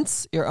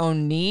wants, your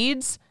own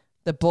needs,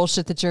 the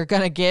bullshit that you're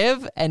going to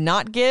give and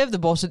not give, the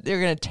bullshit that you're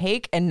going to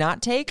take and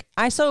not take.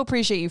 I so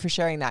appreciate you for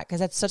sharing that, because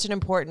that's such an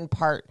important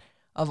part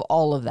of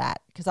all of that.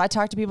 Because I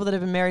talk to people that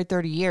have been married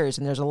 30 years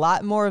and there's a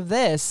lot more of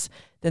this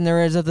than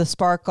there is of the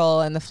sparkle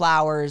and the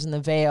flowers and the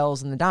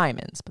veils and the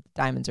diamonds. But the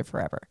diamonds are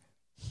forever.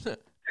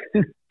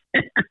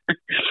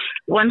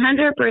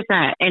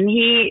 100%. And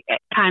he,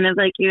 kind of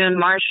like you and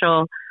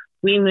Marshall,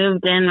 we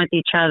moved in with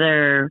each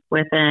other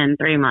within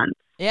 3 months.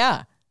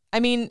 Yeah. I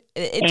mean,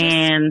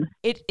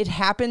 it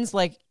happens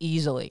like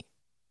easily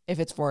if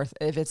it's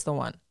the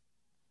one.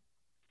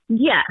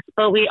 Yes,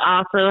 but we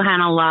also had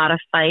a lot of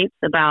fights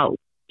about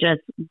just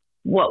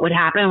what would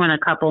happen when a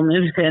couple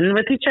moves in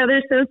with each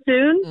other so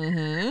soon.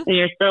 And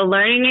you're still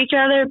learning each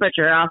other, but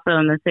you're also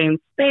in the same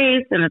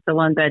space, and it's a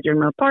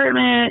 1-bedroom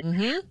apartment.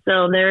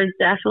 So there's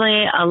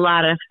definitely a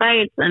lot of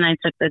fights, and I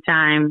took the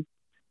time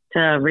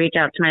to reach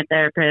out to my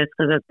therapist,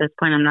 because at this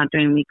point I'm not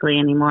doing weekly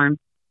anymore.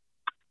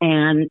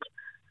 And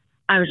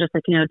I was just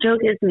like, Joe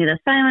gives me the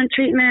silent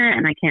treatment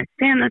and I can't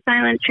stand the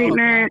silent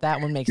treatment. Oh,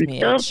 that one makes me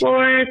so itch.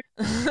 forth.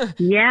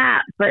 Yeah,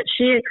 but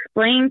she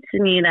explained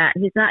to me that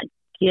he's not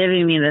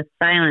giving me the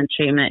silent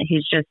treatment.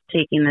 He's just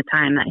taking the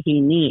time that he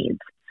needs.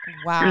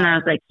 Wow. And I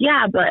was like,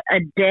 yeah, but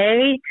a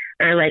day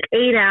or like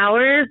 8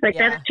 hours, like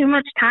that's too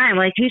much time.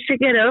 Like, he should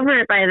get over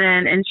it by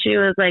then. And she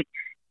was like,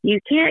 you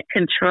can't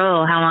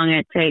control how long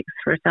it takes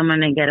for someone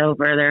to get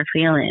over their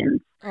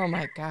feelings. Oh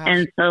my gosh.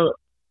 And so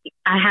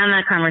I had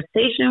that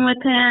conversation with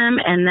him,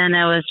 and then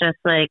I was just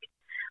like,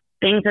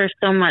 things are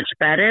so much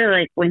better.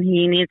 Like, when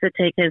he needs to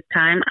take his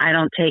time, I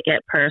don't take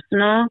it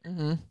personal,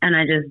 and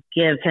I just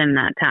give him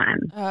that time.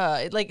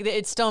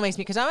 It still makes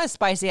me, because I'm a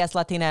spicy ass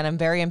Latina and I'm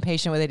very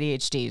impatient with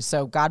ADHD.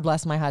 So God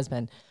bless my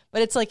husband.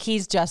 But it's like,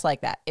 he's just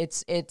like that.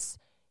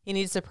 He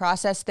needs to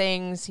process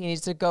things. He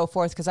needs to go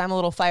forth because I'm a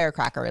little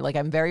firecracker. Like,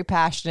 I'm very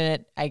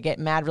passionate. I get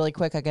mad really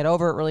quick. I get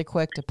over it really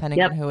quick,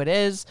 depending on who it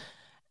is.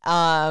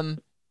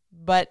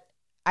 But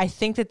I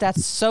think that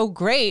that's so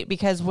great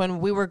because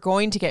when we were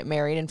going to get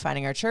married and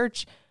finding our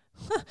church,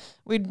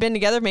 we'd been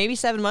together maybe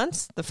 7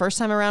 months the first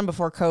time around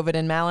before COVID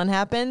and Malin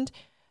happened.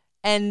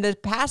 And the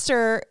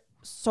pastor,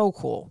 so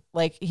cool.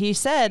 Like, he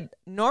said,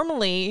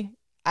 normally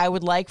I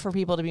would like for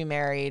people to be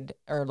married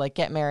or like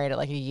get married at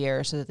like a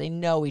year so that they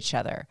know each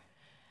other.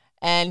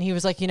 And he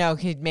was like, he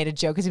made a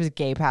joke because he was a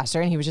gay pastor.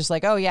 And he was just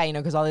like, oh, yeah,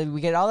 because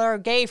we get all our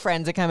gay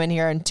friends that come in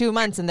here in 2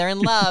 months and they're in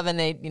love. And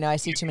they, I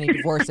see too many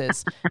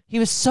divorces. He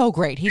was so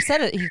great. He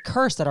said it. He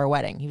cursed at our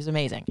wedding. He was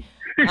amazing.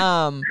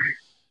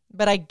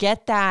 But I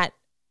get that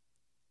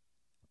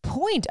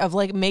point of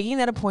like making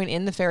that a point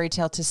in the fairy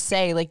tale to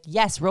say like,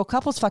 yes, real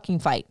couples fucking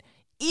fight.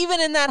 Even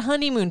in that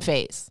honeymoon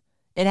phase,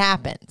 it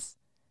happens.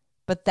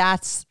 But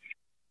that's,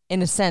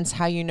 in a sense,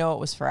 how you know it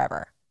was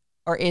forever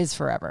or is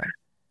forever.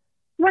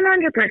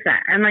 100%.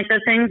 And like the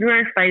things we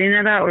were fighting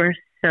about were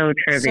so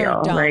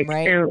trivial. So dumb, like,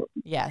 right?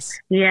 Yes.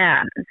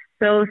 Yeah.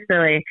 So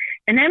silly.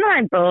 And Emma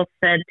and I both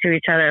said to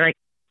each other, like,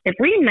 if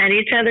we met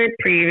each other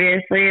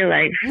previously,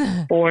 like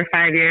 4 or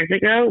 5 years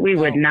ago, we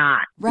would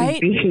not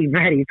be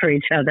ready for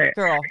each other.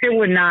 Girl. It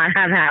would not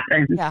have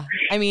happened. Yeah.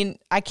 I mean,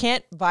 I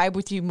can't vibe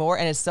with you more,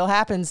 and it still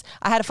happens.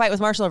 I had a fight with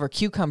Marshall over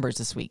cucumbers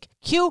this week.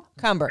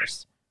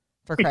 Cucumbers,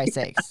 for Christ's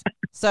sakes.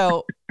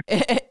 So,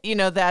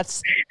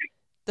 that's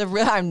the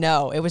real. I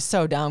know. It was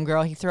so dumb,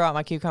 girl. He threw out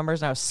my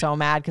cucumbers, and I was so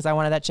mad because I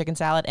wanted that chicken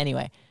salad.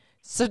 Anyway,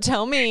 so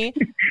tell me,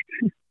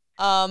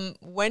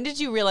 when did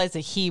you realize that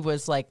he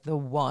was like the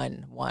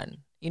one?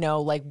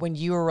 Like when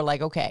you were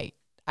like, okay,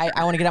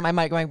 I want to get out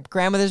my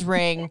grandmother's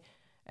ring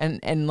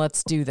and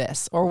let's do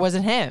this. Or was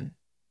it him?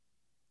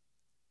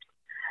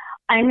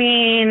 I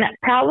mean,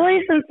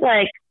 probably since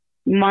like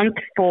month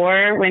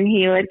 4 when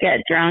he would get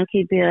drunk,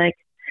 he'd be like,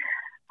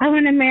 I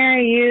want to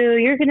marry you.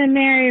 You're going to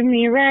marry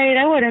me, right?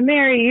 I want to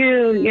marry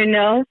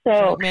you,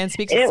 So man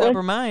speaks a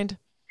sober mind.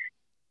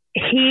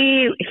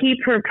 He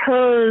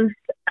proposed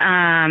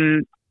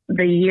the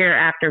year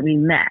after we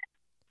met.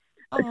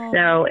 Aww.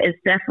 So it's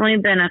definitely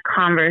been a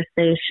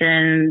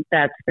conversation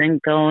that's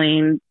been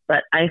going,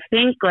 but I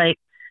think like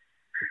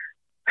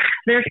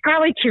there's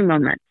probably 2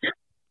 moments.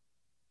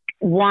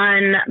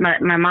 One,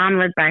 my mom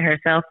lived by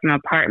herself in an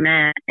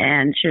apartment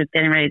and she was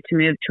getting ready to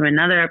move to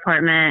another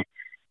apartment.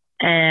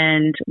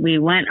 And we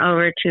went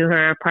over to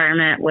her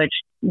apartment, which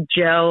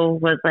Joe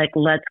was like,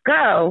 let's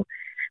go.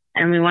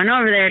 And we went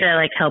over there to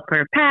like help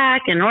her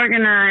pack and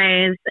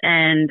organize.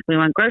 And we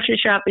went grocery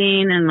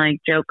shopping and like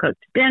Joe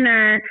cooked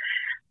dinner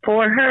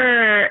for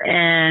her.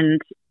 And,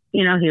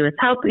 he was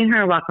helping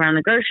her walk around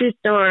the grocery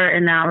store.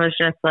 And that was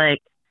just like,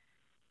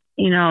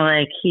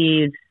 like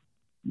he's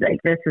like,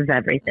 this is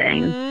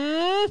everything.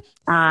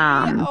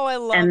 I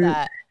love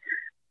that.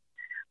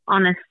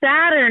 On a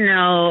sadder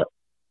note,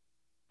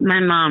 my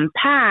mom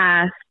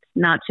passed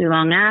not too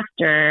long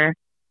after,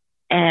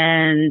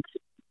 and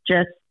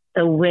just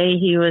the way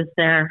he was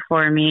there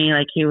for me,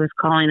 like he was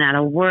calling out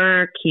of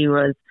work. He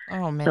was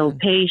so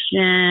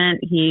patient.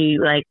 He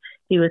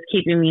was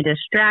keeping me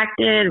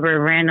distracted.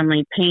 We're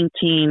randomly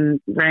painting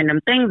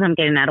random things I'm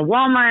getting out of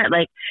Walmart.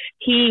 Like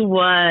he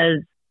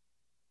was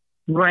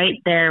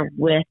right there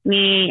with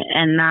me.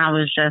 And that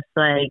was just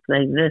like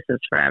this is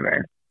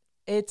forever.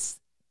 It's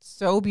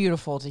so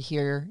beautiful to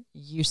hear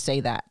you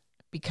say that.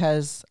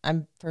 Because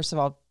I'm, first of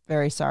all,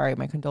 very sorry.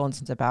 My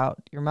condolences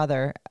about your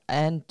mother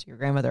and your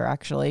grandmother,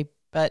 actually.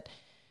 But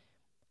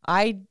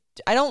I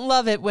don't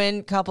love it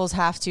when couples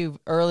have to,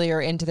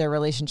 earlier into their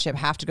relationship,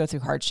 have to go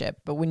through hardship.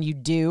 But when you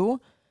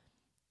do,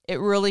 it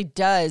really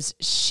does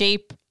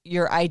shape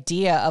your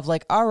idea of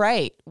like, all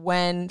right,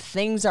 when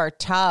things are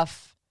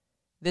tough,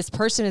 this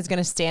person is going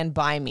to stand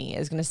by me,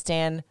 is going to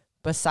stand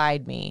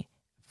beside me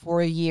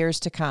for years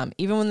to come,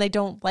 even when they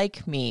don't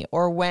like me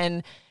or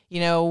when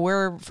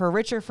we're for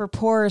richer, for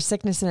poorer,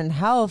 sickness and in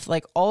health,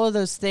 like all of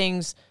those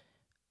things.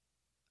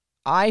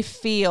 I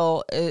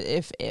feel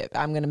if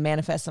I'm going to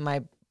manifest in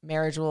my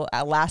marriage will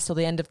last till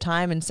the end of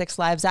time and 6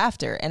 lives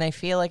after. And I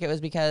feel like it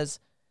was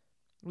because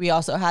we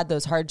also had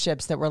those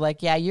hardships that were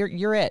like, yeah,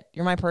 you're it.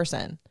 You're my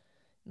person.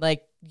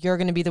 Like you're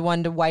going to be the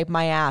one to wipe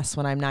my ass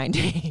when I'm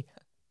 90.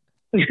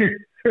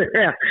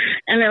 Yeah.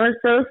 And it was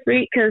so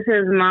sweet because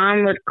his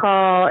mom would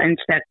call and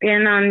check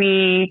in on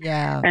me.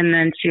 Yeah. And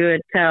then she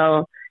would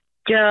tell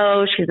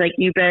Joe, she's like,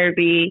 you better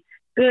be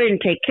good and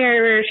take care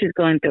of her. She's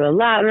going through a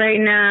lot right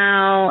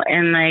now.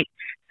 And like,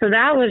 so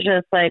that was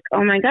just like,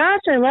 oh my gosh,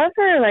 I love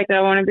her. Like,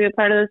 I want to be a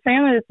part of this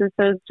family. This is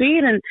so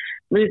sweet. And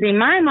losing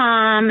my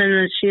mom. And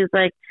then she's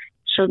like,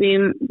 she'll be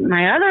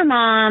my other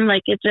mom.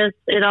 Like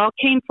it all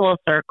came full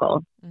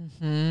circle.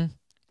 Mm-hmm.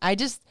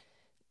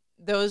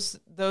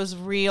 Those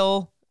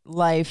real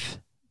life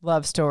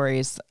love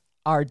stories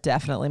are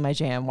definitely my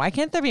jam. Why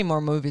can't there be more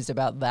movies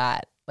about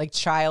that? Like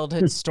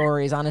childhood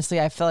stories. Honestly,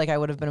 I feel like I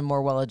would have been a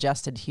more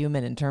well-adjusted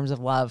human in terms of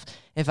love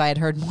if I had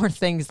heard more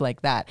things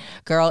like that.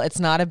 Girl, it's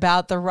not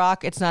about the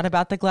rock. It's not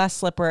about the glass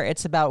slipper.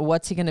 It's about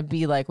what's he going to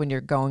be like when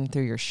you're going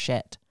through your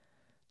shit.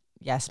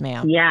 Yes,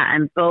 ma'am. Yeah,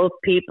 and both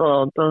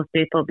people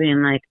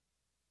being like,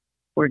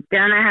 we're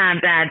gonna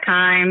have bad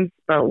times,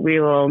 but we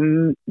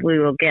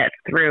will get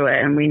through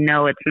it, and we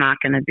know it's not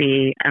going to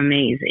be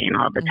amazing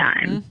all the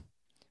time.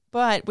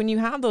 But when you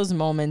have those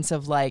moments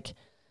of like,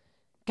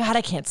 God,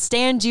 I can't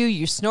stand you.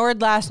 You snored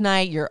last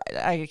night.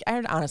 I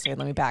honestly,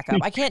 let me back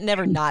up. I can't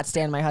never not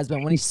stand my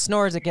husband. When he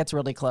snores, it gets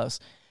really close.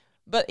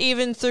 But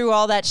even through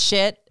all that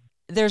shit,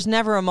 there's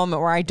never a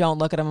moment where I don't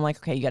look at him. I'm like,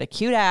 okay, you got a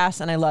cute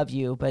ass and I love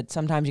you, but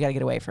sometimes you got to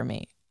get away from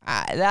me.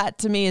 That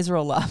to me is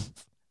real love.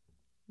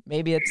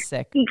 Maybe it's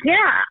sick.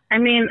 Yeah. I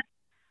mean,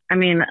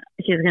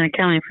 he's going to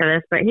kill me for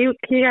this, but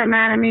he got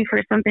mad at me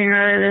for something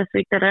earlier this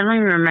week that I don't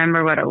even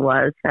remember what it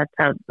was. That's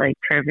how like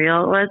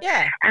trivial it was.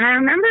 Yeah. And I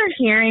remember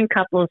hearing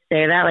couples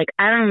say that, like,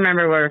 I don't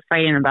remember what we're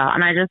fighting about.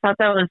 And I just thought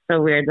that was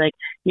so weird. Like,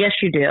 yes,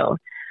 you do.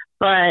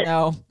 But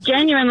no.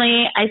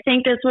 Genuinely, I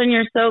think it's when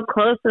you're so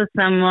close with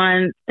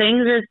someone,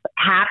 things just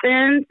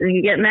happen and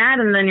you get mad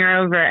and then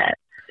you're over it.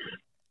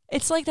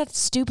 It's like that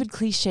stupid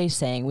cliche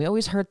saying, we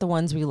always hurt the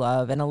ones we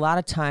love. And a lot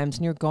of times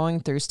when you're going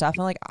through stuff,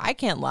 and like, I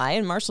can't lie,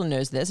 and Marshall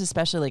knows this,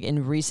 especially like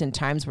in recent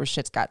times where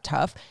shit's got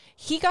tough,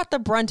 he got the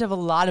brunt of a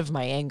lot of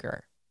my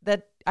anger.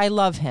 That I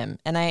love him.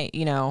 And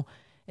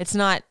it's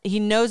not,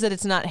 he knows that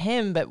it's not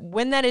him, but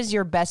when that is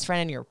your best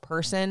friend and your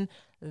person,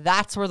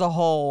 that's where the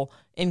whole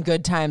in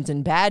good times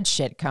and bad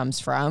shit comes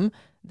from.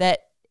 That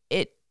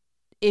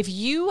if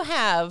you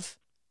have,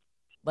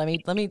 let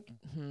me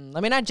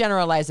not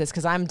generalize this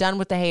because I'm done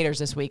with the haters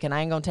this week and I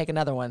ain't going to take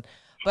another one.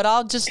 But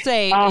I'll just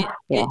say,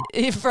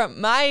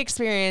 from my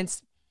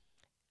experience,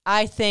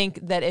 I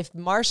think that if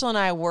Marshall and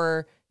I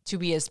were to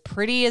be as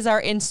pretty as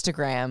our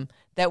Instagram,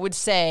 that would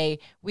say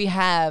we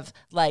have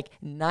like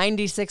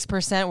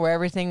 96% where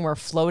everything we're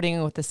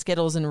floating with the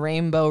Skittles and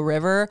Rainbow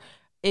River,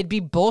 it'd be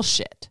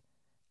bullshit.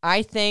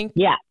 I think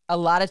a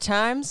lot of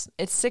times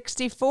it's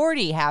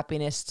 60-40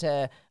 happiness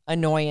to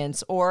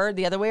annoyance or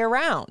the other way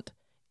around.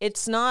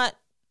 It's not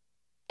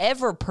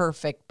ever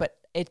perfect, but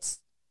I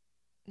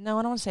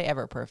don't want to say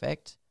ever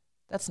perfect.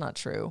 That's not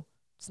true.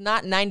 It's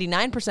not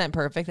 99%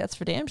 perfect. That's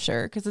for damn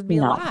sure, because it'd be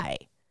a lie.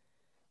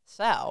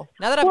 So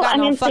now that I've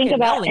gotten all fucking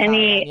melancholy on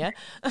you.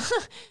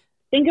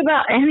 Think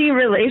about any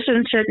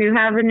relationship you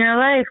have in your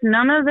life.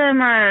 None of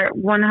them are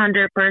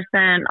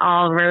 100%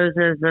 all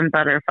roses and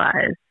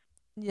butterflies.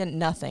 Yeah,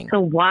 nothing. So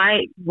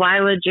why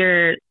would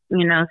your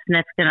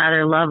significant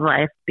other love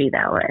life be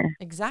that way?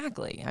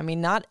 Exactly. I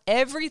mean, not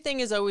everything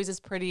is always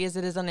as pretty as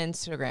it is on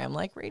Instagram,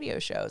 like radio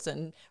shows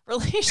and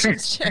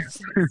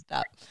relationships and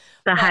stuff.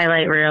 The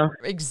highlight reel.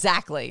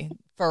 Exactly.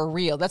 For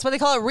real. That's why they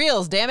call it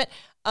reels, damn it.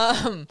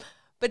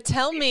 But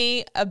tell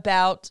me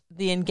about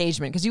the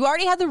engagement, because you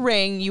already had the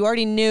ring. You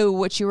already knew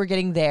what you were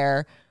getting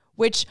there,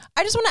 which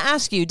I just want to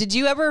ask you, did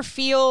you ever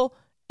feel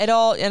at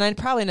all, and I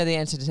probably know the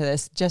answer to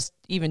this, just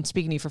even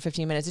speaking to you for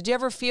 15 minutes, did you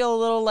ever feel a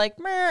little like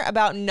meh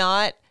about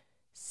knowing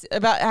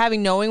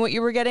what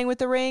you were getting with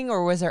the ring,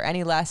 or was there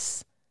any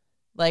less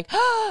like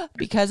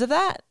because of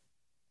that?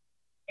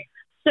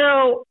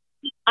 So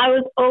I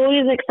was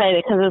always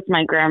excited because it's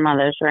my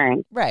grandmother's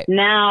ring. Right.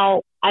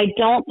 Now, I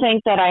don't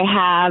think that I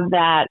have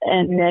that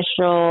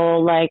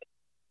initial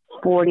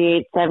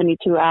 48,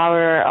 72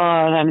 hour,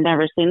 I've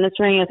never seen this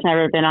ring. It's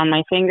never been on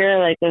my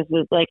finger. This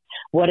is I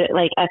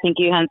think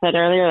you had said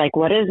earlier,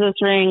 what is this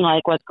ring?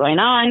 What's going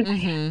on?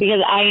 Mm-hmm.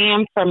 Because I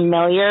am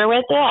familiar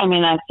with it. I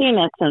mean, I've seen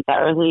it since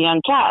I was a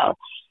young child.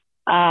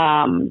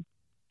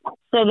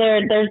 So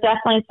there's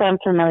definitely some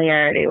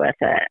familiarity with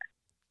it.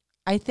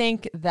 I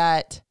think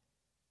that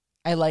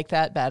I like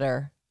that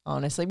better,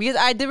 honestly, because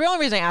the only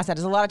reason I ask that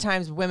is a lot of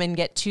times women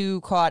get too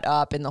caught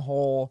up in the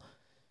whole,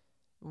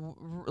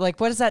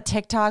 what is that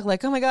TikTok?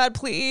 Oh my God,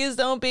 please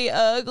don't be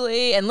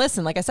ugly. And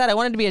listen, like I said, I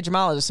wanted to be a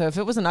gemologist. So if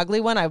it was an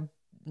ugly one, I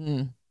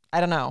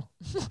don't know.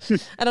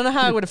 I don't know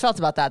how I would have felt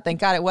about that.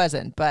 Thank God it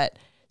wasn't. But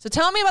so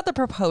tell me about the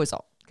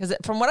proposal. Because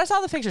from what I saw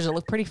in the pictures, it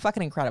looked pretty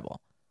fucking incredible.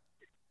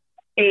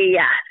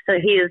 Yeah. So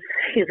he's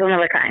one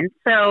of a kind.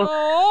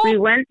 So we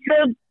went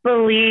to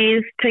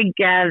Belize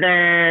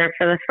together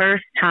for the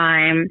first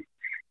time,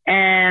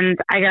 and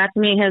I got to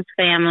meet his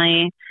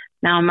family.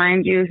 Now,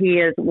 mind you, he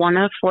is one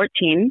of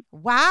 14.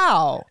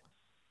 Wow.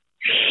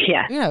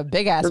 Yeah. You know, a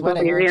big ass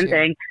wedding.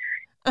 Thing.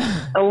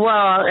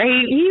 Well,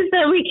 he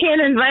said we can't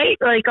invite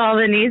all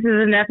the nieces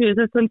and nephews.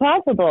 It's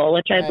impossible,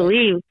 which I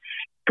believe,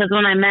 because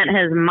when I met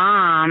his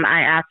mom,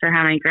 I asked her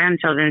how many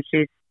grandchildren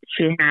she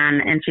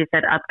had, and she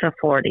said up to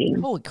 40.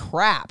 Holy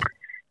crap.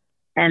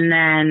 And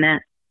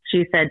then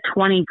she said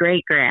 20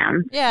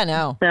 great-grands. Yeah,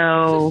 no.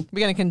 So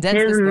we're going to condense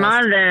his this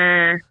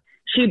mother...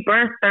 She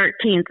birthed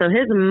 13, so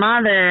his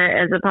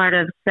mother is a part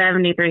of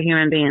 73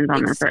 human beings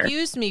on this earth.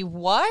 Excuse me,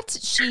 what?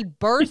 She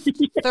birthed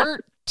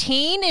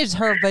 13? Is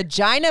her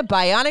vagina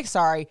bionic?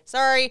 Sorry.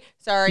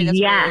 That's rude.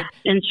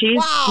 And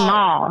she's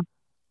small.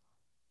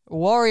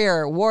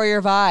 Warrior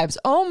vibes.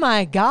 Oh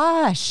my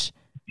gosh.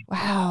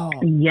 Wow.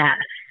 Yes.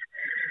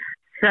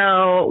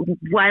 So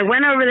I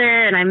went over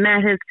there and I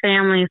met his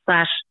family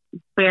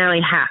 /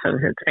 barely half of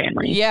his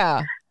family.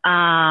 Yeah.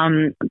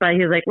 But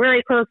he's like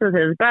really close with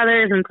his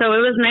brothers. And so it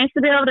was nice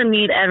to be able to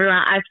meet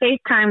everyone. I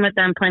FaceTimed with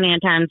them plenty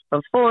of times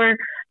before.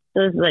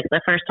 So this is like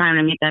the first time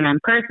to meet them in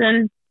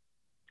person.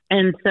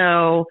 And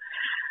so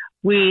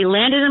we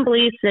landed in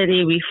Belize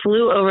City. We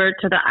flew over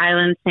to the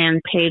island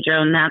San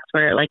Pedro, and that's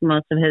where like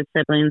most of his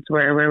siblings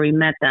were, where we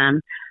met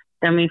them.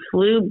 Then we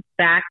flew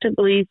back to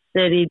Belize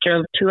City,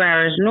 drove 2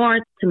 hours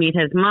north to meet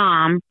his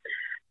mom,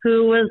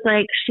 who was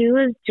like, she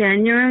was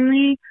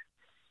genuinely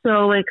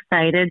so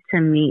excited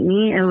to meet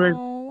me. It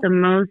was the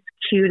most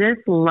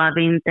cutest,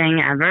 loving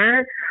thing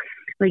ever.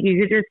 Like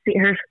you could just see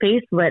her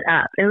face lit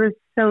up. It was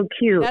so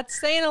cute. That's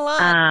saying a lot.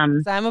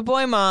 'Cause I'm a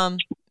boy mom,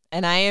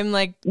 and I am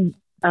like, get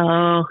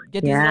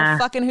these little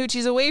fucking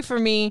hoochies away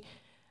from me.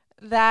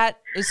 That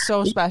is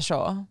so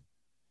special.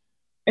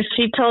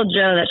 She told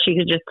Joe that she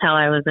could just tell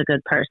I was a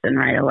good person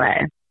right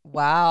away.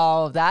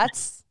 Wow,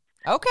 that's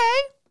okay.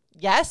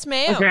 Yes,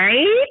 ma'am.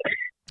 Right?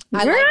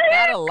 I like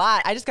that a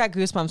lot. I just got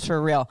goosebumps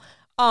for real.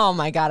 Oh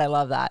my God, I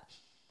love that.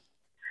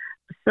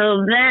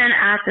 So then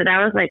after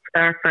that was like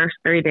our first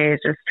 3 days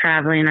just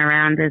traveling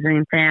around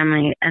visiting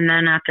family. And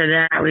then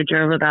after that, we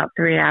drove about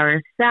 3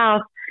 hours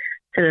south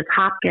to this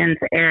Hopkins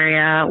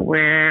area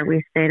where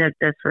we stayed at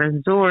this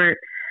resort.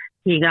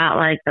 He got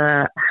like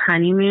a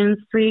honeymoon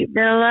suite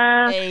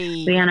villa.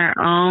 Hey. We had our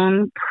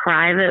own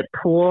private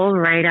pool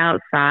right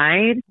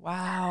outside.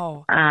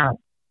 Wow.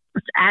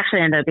 Which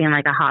actually ended up being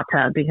like a hot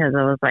tub because it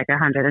was like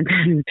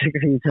 110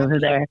 degrees over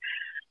there.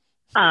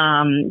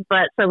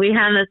 But so we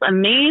had this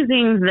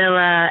amazing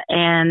villa,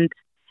 and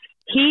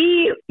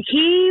he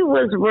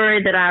was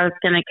worried that I was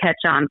going to catch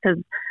on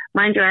because,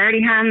 mind you, I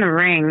already had the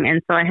ring,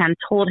 and so I hadn't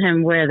told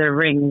him where the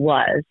ring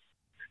was,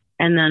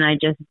 and then I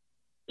just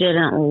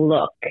didn't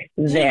look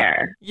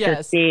there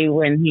to see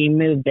when he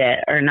moved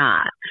it or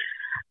not.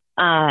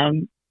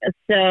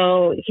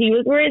 So he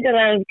was worried that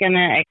I was going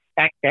to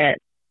expect it.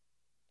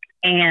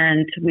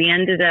 And we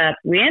ended up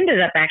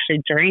actually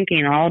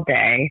drinking all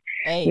day.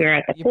 Hey, we were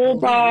at the pool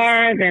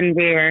bar, then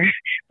we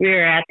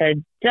were at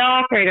the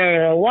dock right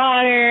over the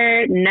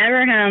water,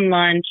 never had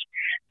lunch.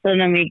 So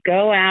then we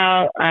go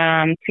out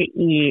to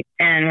eat,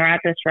 and we're at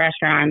this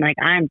restaurant. Like,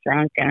 I'm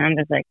drunk, and I'm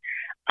just like,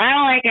 I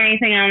don't like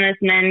anything on this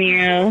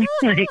menu.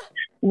 Like,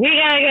 we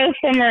gotta go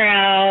somewhere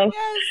else.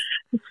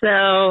 Yes.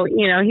 So,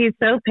 he's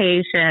so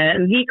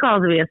patient. He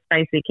calls me a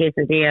spicy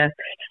quesadilla.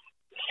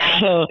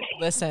 So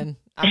listen.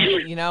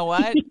 You know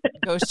what?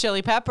 Ghost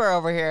chili pepper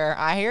over here.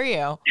 I hear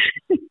you.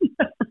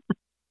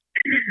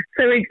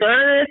 So we go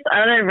to this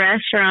other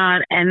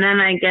restaurant, and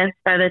then I guess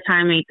by the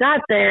time we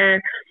got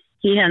there,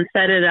 he had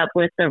set it up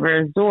with the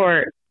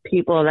resort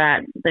people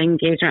that the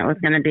engagement was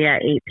going to be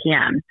at 8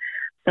 p.m.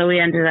 So we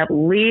ended up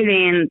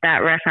leaving that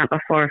restaurant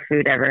before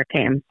food ever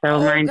came. So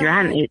mind you, I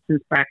hadn't eaten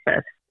since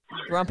breakfast.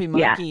 Grumpy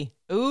monkey.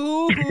 Yeah.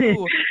 Ooh.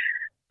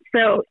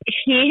 So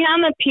he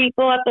had the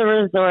people at the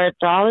resort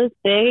draw this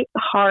big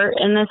heart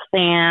in the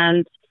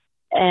sand,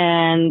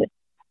 and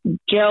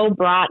Joe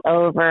brought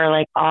over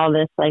like all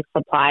this like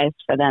supplies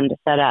for them to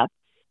set up.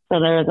 So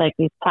there was like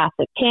these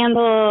plastic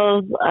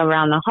candles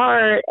around the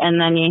heart, and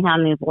then you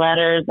had these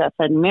letters that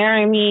said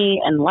 "Marry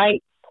Me" and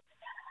lights.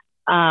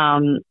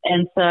 And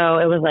so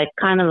it was like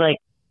kind of like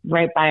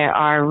right by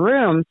our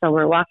room. So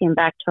we're walking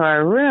back to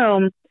our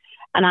room,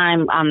 and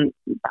I'm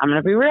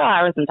gonna be real.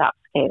 I was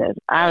intoxicated.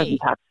 I was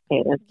intoxicated.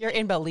 You're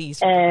in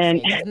Belize,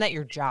 and isn't that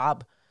your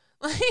job?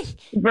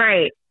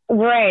 Right.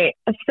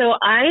 So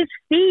I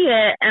see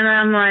it, and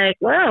I'm like,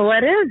 whoa,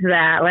 what is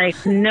that?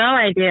 Like, no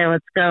idea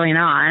what's going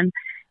on.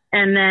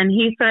 And then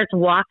he starts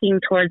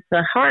walking towards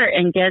the heart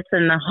and gets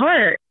in the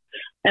heart.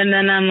 And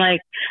then I'm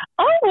like,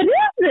 oh, what is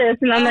this?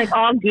 And I'm like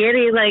all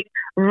giddy, like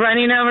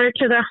running over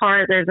to the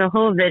heart. There's a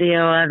whole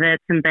video of it.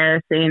 It's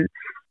embarrassing.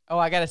 Oh,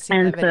 I got to see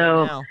that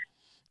video now.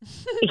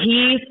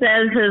 He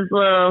says his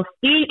little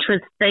speech,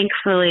 which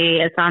thankfully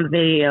it's on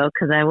video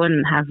because I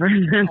wouldn't have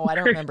remembered. Oh, I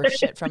don't remember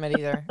shit from it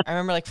either. I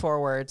remember like 4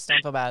 words.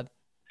 Don't feel bad.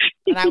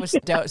 And I was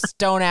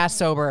stone ass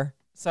sober,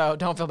 so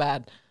don't feel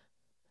bad.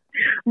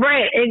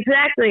 Right,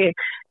 exactly.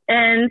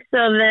 And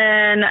so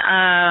then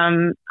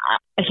I'm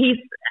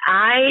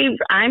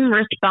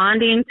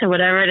responding to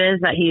whatever it is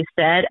that he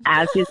said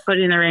as he's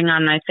putting the ring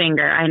on my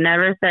finger. I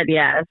never said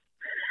yes.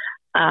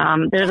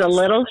 There's a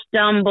little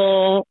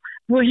stumble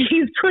when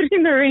he's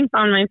putting the ring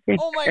on my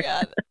finger. Oh my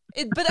God.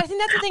 But I think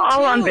that's the thing all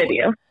too. on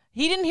video.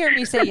 He didn't hear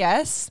me say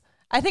yes.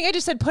 I think I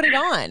just said put it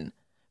on.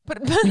 Put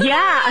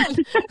yeah.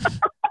 it on.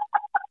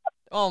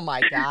 Oh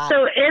my God.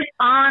 So it's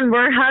on,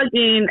 we're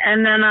hugging,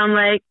 and then I'm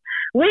like,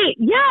 wait,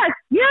 yes,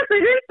 I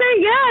didn't say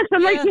yes.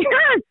 I'm like,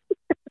 yes.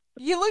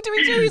 You looked at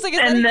me too. He's like, is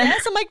that a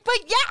yes? I'm like, but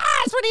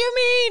yes, what do you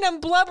mean? I'm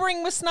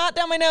blubbering with snot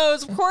down my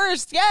nose. Of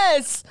course,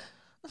 yes.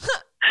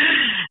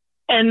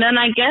 And then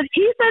I guess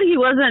he said he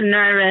wasn't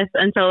nervous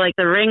until like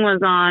the ring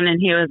was on,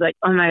 and he was like,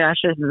 oh my gosh,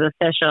 this is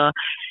official.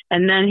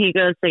 And then he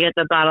goes to get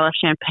the bottle of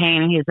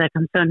champagne, and he's like,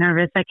 I'm so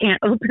nervous, I can't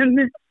open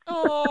this.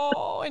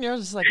 Oh, and you're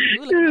just like,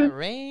 ooh, look at my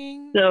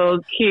ring.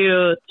 So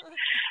cute.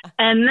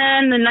 And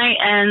then the night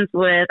ends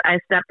with I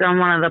stepped on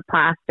one of the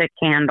plastic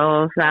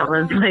candles that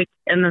was like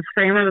in the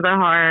frame of the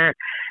heart,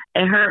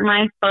 it hurt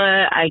my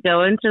foot. I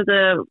go into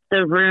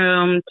the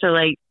room to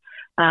like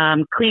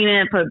clean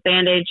it, put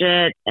bandage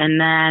it, and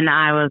then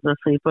I was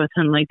asleep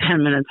within like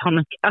 10 minutes on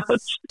the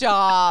couch.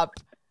 Stop.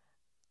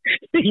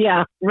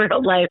 Yeah,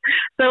 real life.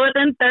 So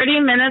within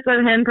 30 minutes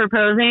of him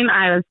proposing,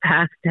 I was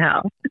passed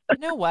out. You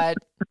know what?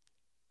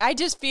 I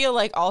just feel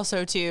like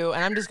also too,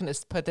 and I'm just going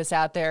to put this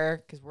out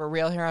there because we're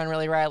real here on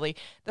Really Riley,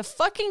 the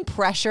fucking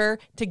pressure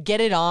to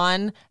get it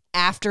on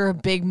after a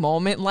big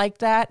moment like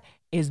that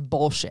is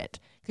bullshit.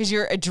 Because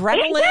your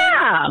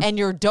adrenaline and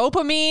your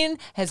dopamine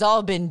has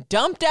all been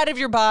dumped out of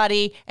your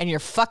body and you're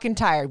fucking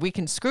tired. We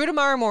can screw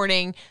tomorrow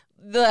morning.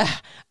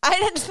 I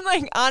just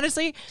like,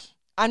 honestly,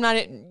 I'm not,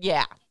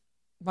 yeah.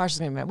 Marsha's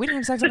going to be mad. We didn't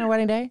have sex on our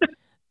wedding day?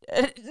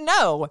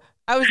 No.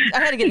 I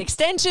had to get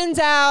extensions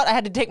out. I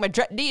had to take my,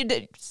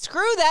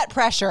 screw that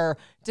pressure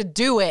to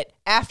do it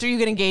after you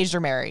get engaged or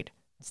married.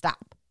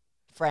 Stop.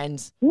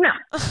 Friends. No.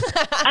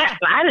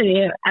 I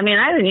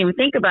didn't even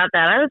think about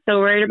that. I was so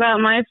worried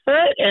about my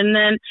foot. And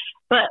then,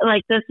 but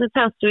like, this is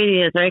how sweet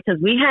he is, right?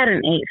 Because we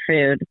hadn't ate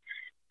food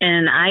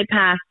and I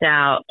passed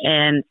out.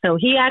 And so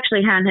he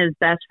actually had his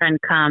best friend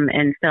come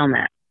and film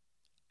it.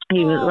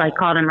 He was like,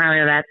 called him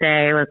earlier that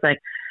day, was like,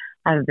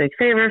 I have a big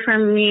favor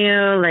from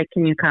you. Like,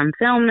 can you come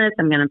film this?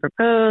 I'm going to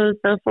propose,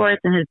 so forth.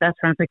 And his best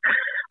friend's like,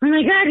 oh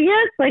my God,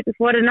 yes. Like,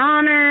 what an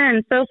honor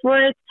and so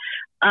forth.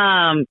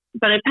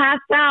 But I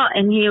passed out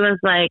and he was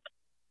like,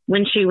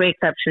 when she wakes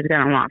up, she's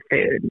going to want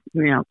food.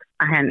 You know,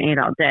 I hadn't ate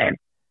all day.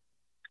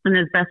 And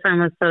his best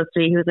friend was so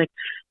sweet. He was like,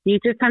 you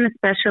just had a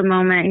special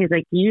moment. He's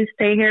like, you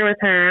stay here with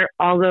her.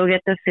 I'll go get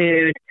the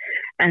food.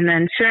 And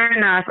then sure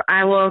enough,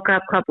 I woke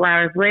up a couple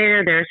hours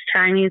later. There's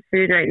Chinese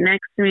food right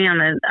next to me on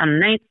the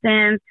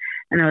nightstand.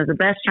 And it was the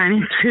best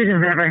Chinese food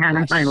I've ever had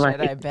in my life.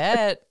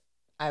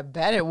 I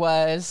bet it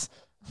was.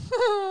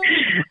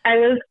 I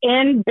was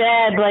in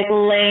bed, like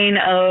laying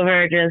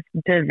over, just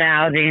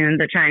devouring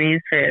the Chinese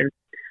food.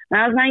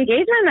 That was my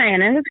engagement night,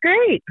 and it was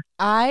great.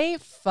 I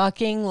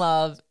fucking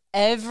love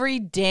every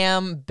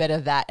damn bit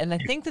of that. And I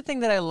think the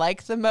thing that I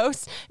like the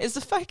most is the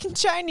fucking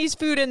Chinese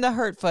food and the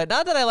hurt foot.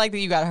 Not that I like that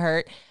you got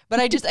hurt, but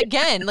I just,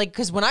 again, like,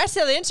 because when I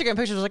saw the Instagram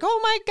pictures, I was like, oh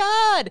my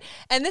God.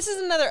 And this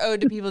is another ode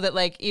to people that,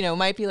 like, you know,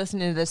 might be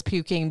listening to this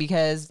puking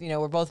because, you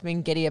know, we're both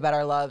being giddy about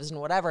our loves and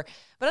whatever.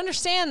 But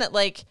understand that,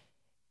 like,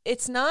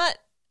 it's not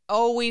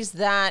always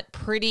that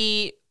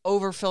pretty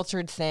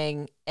over-filtered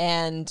thing.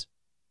 And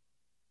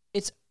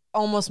it's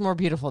almost more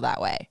beautiful that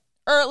way.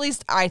 Or at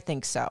least I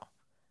think so.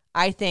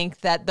 I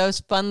think that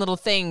those fun little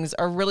things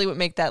are really what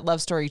make that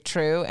love story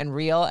true and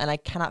real. And I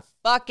cannot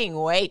fucking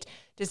wait.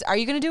 Are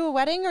you going to do a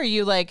wedding? Or are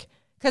you like,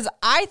 because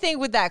I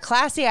think with that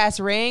classy ass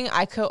ring,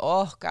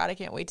 oh God, I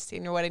can't wait to see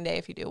on your wedding day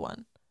if you do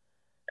one.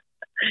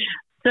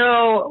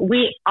 So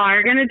we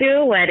are going to do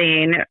a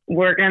wedding.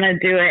 We're going to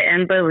do it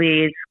in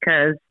Belize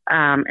because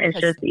it's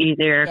just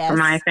easier for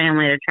my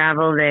family to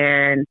travel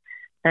there and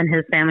then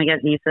his family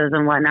gets visas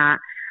and whatnot.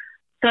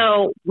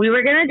 So we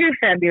were going to do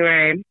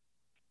February,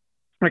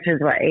 which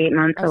is 8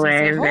 months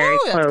away. Very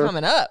close. That's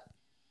coming up.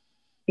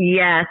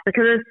 Yes,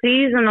 because it's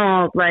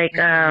seasonal. Like,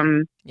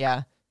 Belize,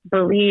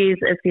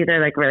 it's either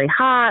like really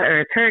hot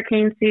or it's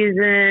hurricane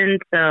season.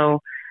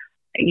 So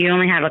you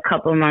only have a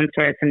couple months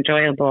where it's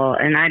enjoyable.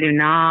 And I do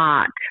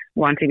not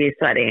want to be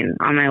sweating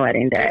on my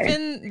wedding day.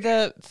 Given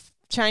the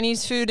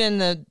Chinese food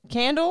and the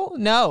candle,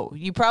 no,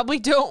 you probably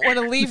don't want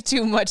to leave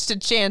too much to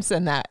chance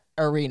in that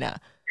arena.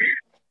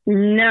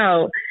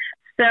 No.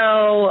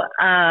 So,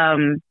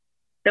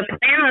 the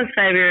plan was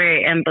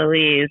February in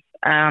Belize,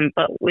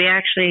 but we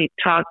actually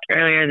talked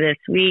earlier this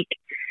week,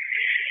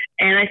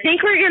 and I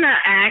think we're going to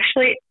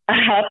actually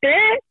up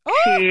it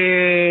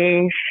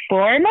to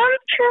 4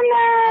 months from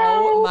now.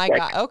 Oh, my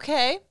God.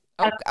 Okay.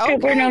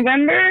 October,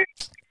 November.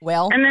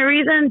 Well. And the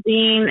reason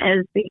being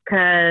is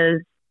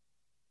because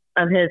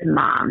of his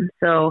mom.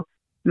 So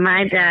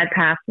my dad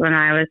passed when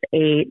I was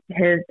 8.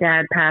 His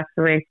dad passed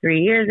away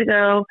 3 years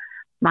ago.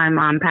 My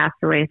mom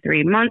passed away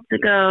 3 months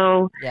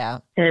ago. Yeah.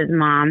 His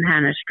mom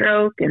had a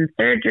stroke and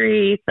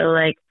surgery. So,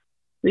 like,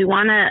 we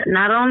want to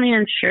not only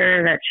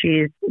ensure that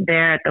she's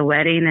there at the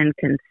wedding and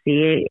can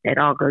see it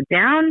all go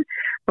down,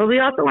 but we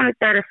also want to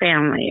start a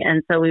family.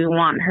 And so we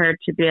want her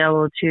to be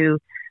able to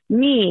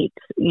meet,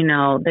 you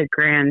know, the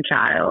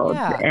grandchild.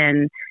 Yeah.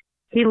 And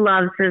he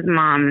loves his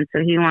mom. And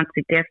so he wants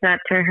to gift that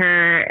to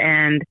her.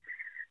 And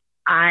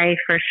I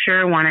for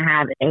sure want to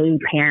have a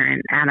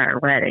parent at our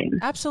wedding.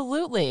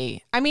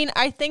 Absolutely. I mean,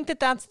 I think that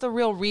that's the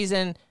real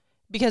reason,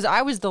 because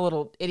I was the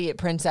little idiot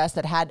princess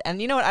that had,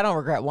 and you know what? I don't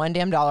regret one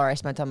damn dollar I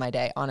spent on my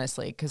day,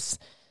 honestly, because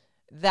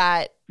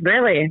that.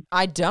 Really?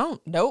 I don't.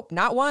 Nope,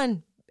 not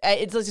one.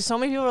 It's like so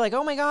many people are like,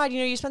 oh my God, you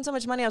know, you spend so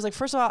much money. I was like,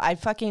 first of all, I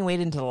fucking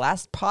waited until the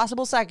last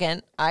possible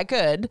second I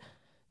could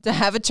to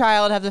have a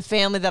child, have the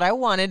family that I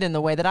wanted in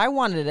the way that I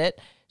wanted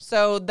it.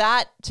 So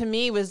that, to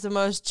me, was the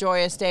most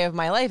joyous day of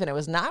my life. And it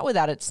was not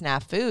without its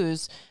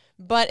snafus.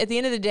 But at the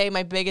end of the day,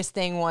 my biggest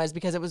thing was,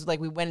 because it was like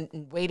we went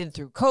and waited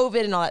through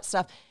COVID and all that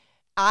stuff,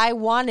 I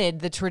wanted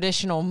the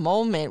traditional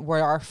moment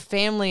where our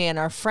family and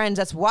our friends,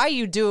 that's why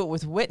you do it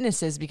with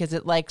witnesses, because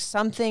it, like,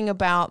 something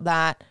about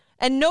that.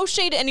 And no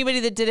shade to anybody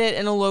that did it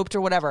and eloped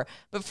or whatever.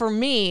 But for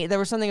me, there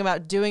was something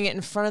about doing it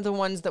in front of the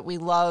ones that we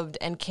loved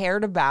and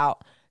cared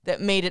about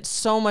that made it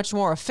so much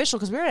more official,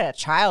 because we were a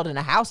child in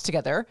a house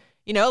together.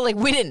 You know, like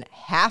we didn't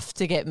have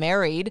to get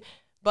married,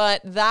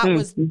 but that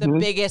was the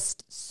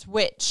biggest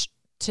switch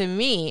to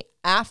me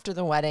after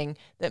the wedding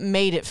that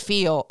made it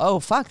feel, oh,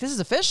 fuck, this is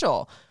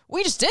official.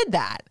 We just did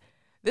that.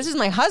 This is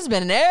my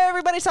husband, and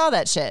everybody saw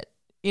that shit.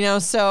 You know,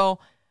 so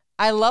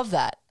I love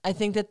that. I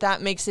think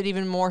that makes it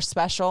even more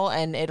special,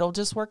 and it'll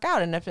just work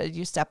out. And if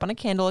you step on a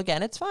candle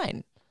again, it's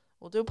fine.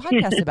 We'll do a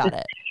podcast about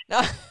it.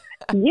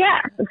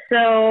 Yeah.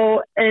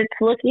 So it's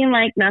looking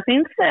like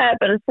nothing's set,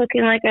 but it's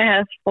looking like I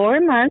have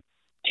 4 months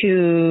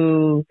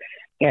to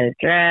get a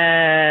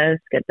dress,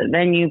 get the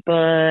venue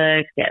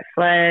booked, get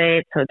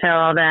flights, hotel,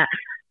 all that.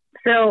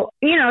 So,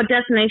 you know,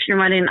 destination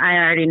wedding, I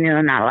already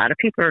knew not a lot of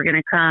people are going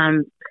to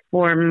come.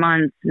 4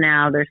 months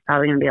now, there's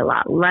probably going to be a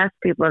lot less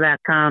people that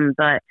come,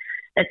 but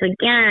it's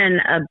again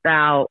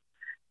about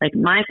like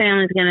my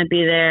family's going to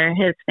be there,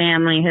 his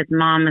family, his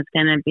mom is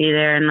going to be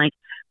there, and like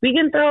we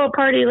can throw a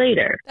party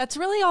later. That's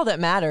really all that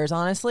matters,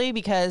 honestly,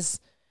 because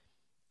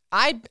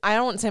I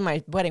don't say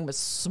my wedding was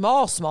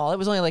small. It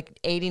was only like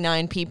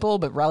 89 people,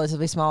 but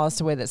relatively small as to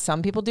the way that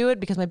some people do it,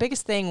 because my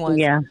biggest thing was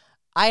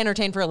I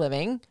entertain for a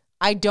living.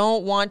 I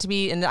don't want to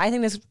be, and I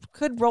think this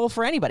could roll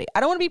for anybody. I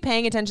don't want to be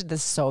paying attention. This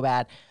is so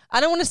bad. I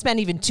don't want to spend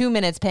even 2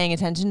 minutes paying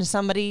attention to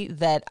somebody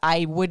that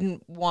I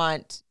wouldn't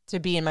want to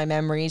be in my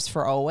memories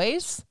for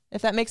always,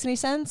 if that makes any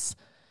sense.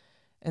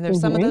 And there's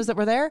some of those that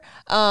were there.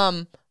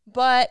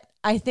 But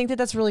I think that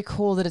that's really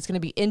cool that it's going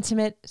to be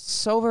intimate,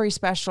 so very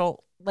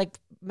special, like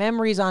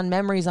memories on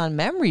memories on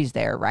memories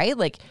there, right?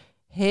 Like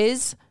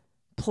his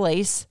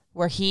place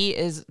where he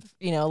is,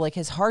 you know, like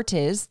his heart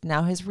is,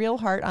 now his real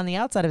heart on the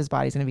outside of his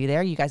body is going to be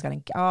there. You guys got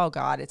to, oh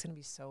God, it's going to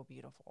be so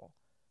beautiful.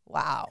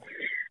 Wow.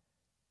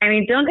 I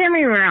mean, don't get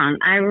me wrong.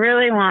 I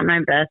really want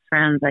my best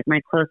friends, like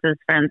my closest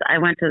friends. I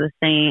went to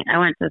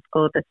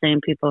school with the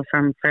same people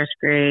from first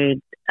grade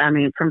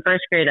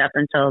up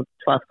until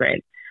 12th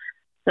grade.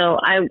 So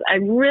I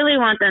really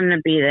want them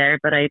to be there,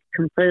 but I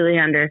completely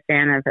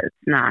understand if it's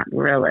not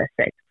realistic.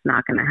 It's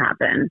not going to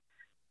happen.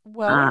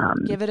 Well,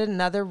 give it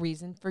another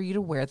reason for you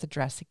to wear the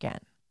dress again.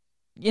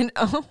 You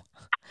know?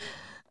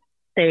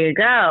 There you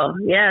go.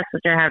 Yes,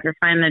 which I have to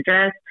find the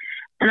dress.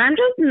 And I'm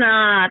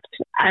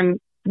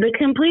the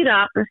complete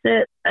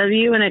opposite of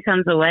you when it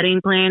comes to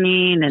wedding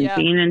planning and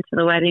being into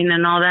the wedding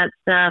and all that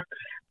stuff.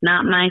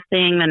 Not my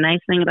thing. The nice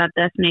thing about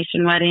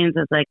destination weddings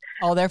is like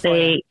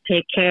they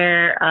take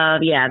care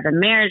of the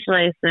marriage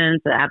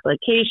license, the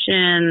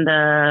application,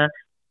 the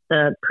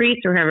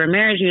priest or whoever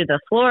marries you,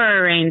 the floor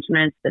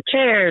arrangements, the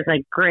chairs,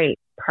 like great,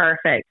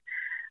 perfect.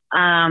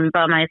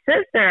 But my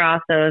sister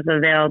also is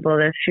available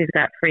if she's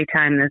got free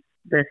time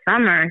this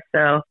summer,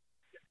 so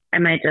I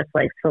might just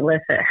like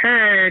solicit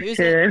her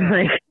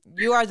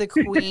You are the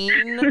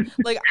queen.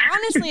 Like,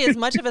 honestly, as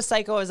much of a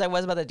psycho as I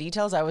was about the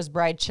details, I was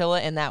bride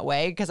chilla in that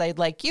way, because I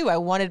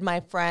wanted my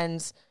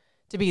friends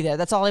to be there.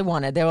 That's all I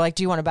wanted. They were like,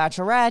 do you want a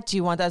bachelorette? Do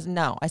you want that?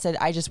 No. I said,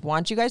 I just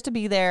want you guys to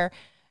be there.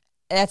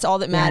 That's all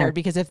that mattered,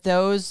 because if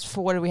those,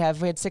 what did we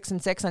have? We had 6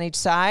 and 6 on each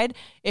side.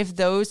 If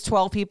those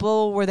 12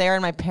 people were there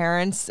and my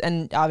parents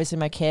and obviously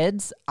my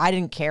kids, I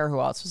didn't care who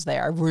else was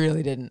there. I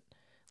really didn't.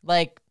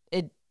 Like,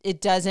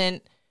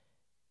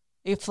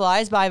 it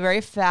flies by very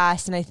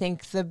fast, and I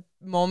think the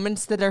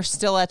moments that are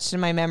still etched in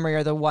my memory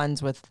are the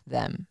ones with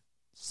them.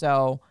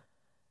 So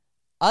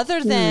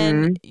other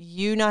than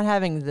you not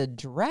having the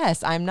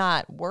dress, I'm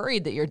not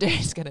worried that your day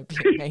is going to be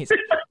amazing.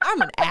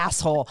 I'm an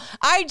asshole.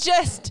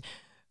 Because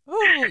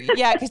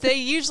they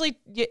usually,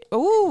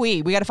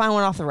 we got to find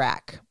one off the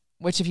rack,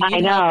 which if you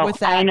need help with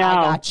that, I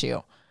got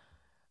you.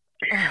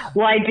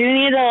 Well, I do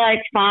need to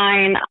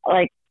find,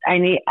 I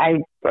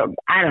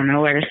don't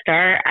know where to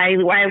start. I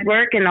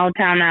work in Old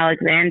Town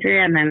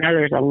Alexandria, and I know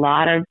there's a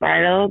lot of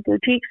bridal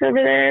boutiques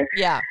over there.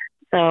 Yeah.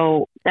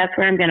 So that's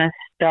where I'm going to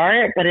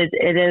start, but it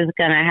is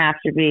going to have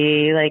to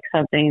be like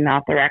something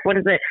off the rack. What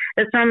is it?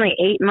 It's normally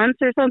 8 months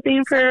or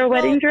something for a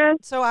wedding dress.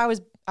 So I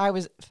was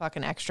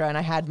fucking extra, and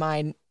I had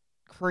mine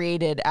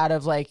created out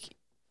of I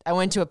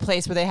went to a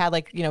place where they had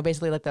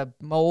basically the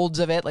molds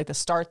of it, like the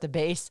start, the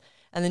base,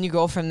 and then you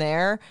go from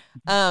there.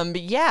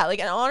 But yeah,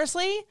 and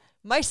honestly,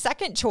 my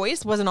second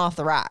choice wasn't off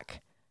the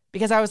rack,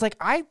 because I was like,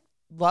 I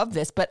love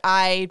this, but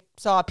I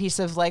saw a piece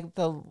of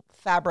the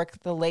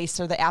fabric, the lace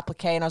or the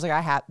applique, and I was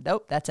like,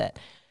 nope, that's it.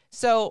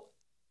 So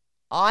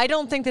I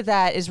don't think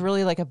that is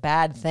really a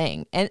bad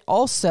thing. And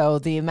also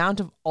the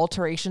amount of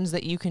alterations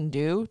that you can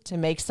do to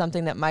make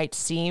something that might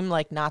seem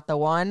like not the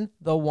one,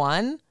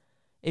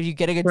 if you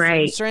get a good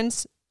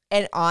seamstress.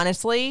 And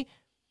honestly,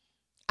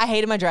 I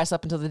hated my dress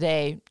up until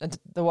the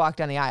walk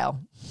down the aisle.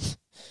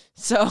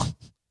 So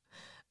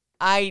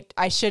I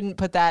shouldn't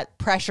put that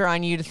pressure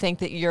on you to think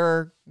that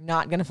you're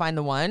not going to find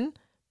the one,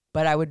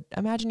 but I would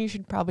imagine you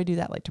should probably do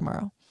that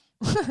tomorrow.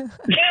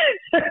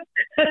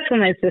 That's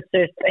what my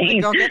sister's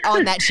saying. Go get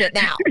on that shit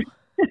now.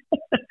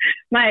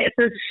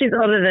 So she's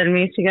older than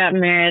me. She got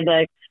married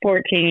like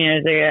 14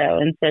 years ago.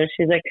 And so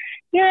she's like,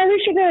 yeah,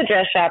 we should go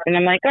dress shopping.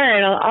 I'm like, all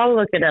right, I'll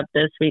look it up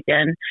this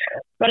weekend.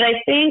 But I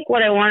think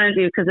what I want to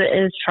do, because it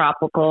is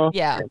tropical.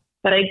 Yeah.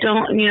 But I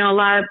don't, a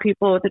lot of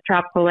people with a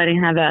tropical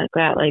wedding have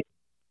that like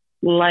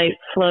light,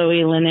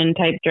 flowy linen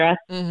type dress.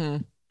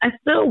 Mm-hmm. I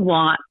still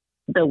want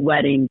the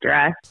wedding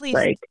dress. Please.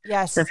 Like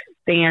Yes. the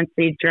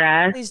fancy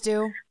dress. Please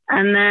do.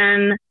 And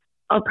then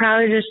I'll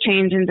probably just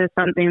change into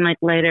something like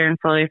lighter and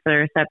flowy for the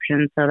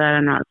reception so that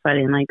I'm not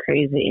sweating like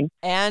crazy.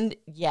 And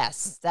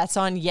yes, that's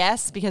on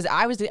yes, because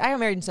I got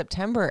married in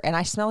September and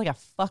I smell like a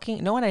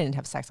fucking, no one, I didn't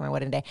have sex on my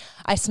wedding day.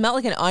 I smelled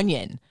like an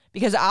onion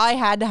because I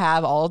had to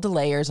have all the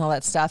layers and all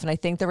that stuff. And I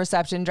think the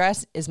reception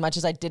dress, as much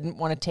as I didn't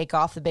want to take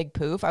off the big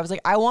poof, I was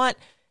like, I want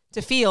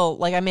to feel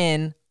like I'm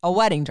in a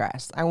wedding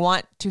dress. I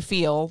want to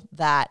feel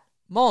that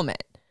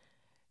moment,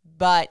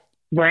 but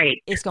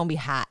right, it's going to be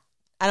hot.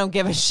 I don't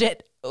give a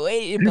shit.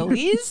 Wait, in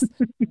Belize?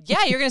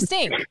 Yeah, you're going to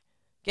stink.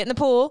 Get in the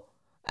pool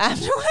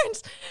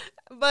afterwards.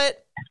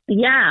 But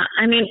yeah,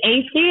 I mean,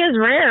 AC is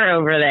rare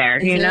over there.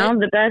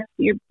 The best,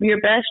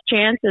 your best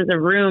chance is a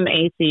room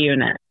AC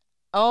unit.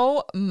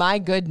 Oh my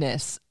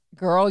goodness,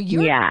 girl.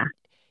 Yeah.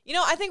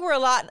 I think we're a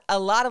lot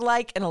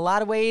alike in a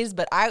lot of ways,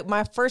 but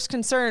my first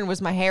concern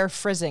was my hair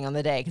frizzing on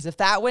the day. Because if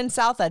that went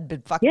south, I'd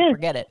been fucking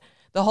forget it.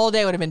 The whole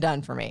day would have been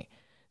done for me.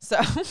 So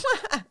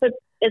but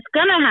it's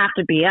going to have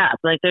to be up.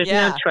 Like there's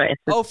no choice.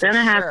 It's going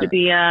to have to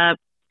be up.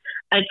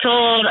 I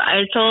told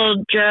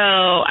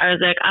Joe, I was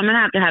like, I'm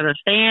going to have a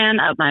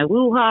fan of my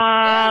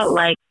woo-ha,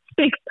 like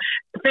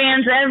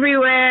fans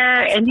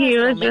everywhere. And he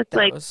was just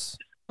like,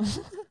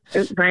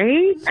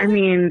 right? I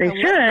mean, they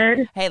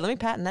should. Hey, let me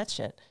patent that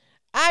shit.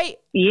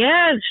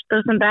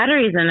 Throw some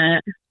batteries in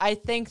it. I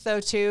think though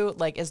too,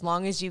 like as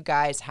long as you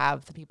guys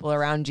have the people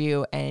around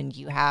you and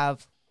you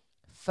have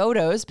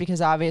photos, because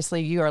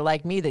obviously you are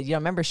like me that you don't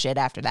remember shit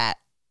after that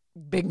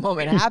big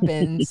moment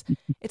happens,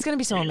 it's going to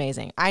be so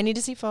amazing. I need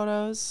to see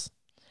photos,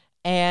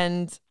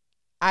 and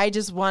I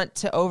just want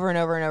to over and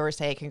over and over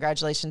say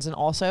congratulations. And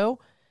also,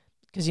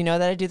 because you know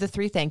that I do the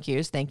 3 thank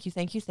yous. Thank you,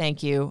 thank you,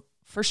 thank you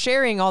for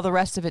sharing all the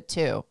rest of it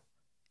too,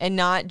 and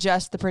not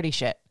just the pretty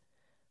shit.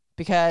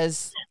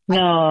 Because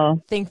I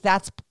think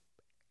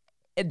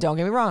don't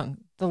get me wrong,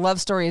 the love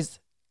story is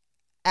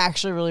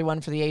actually really one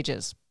for the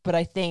ages. But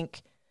I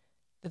think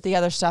that the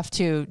other stuff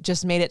too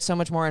just made it so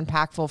much more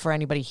impactful for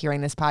anybody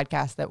hearing this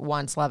podcast that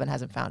wants love and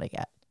hasn't found it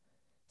yet.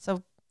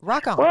 So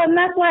rock on. Well, and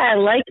that's why I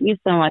like you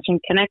so much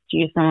and connect to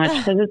you so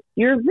much, because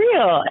you're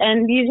real,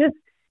 and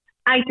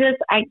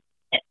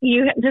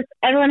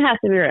everyone has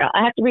to be real.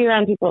 I have to be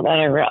around people that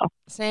are real.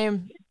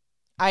 Same.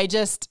 I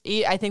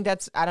think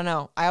that's, I don't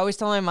know. I always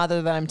tell my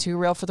mother that I'm too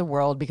real for the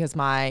world because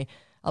a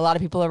lot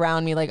of people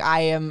around me, like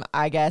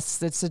I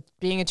guess it's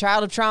being a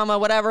child of trauma,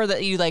 whatever,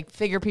 that you like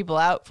figure people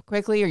out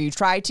quickly, or you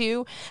try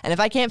to. And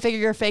if I can't figure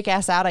your fake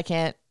ass out, I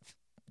can't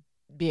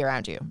be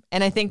around you.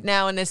 And I think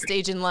now in this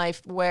stage in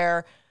life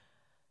where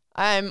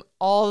I'm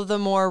all the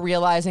more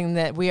realizing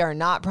that we are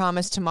not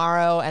promised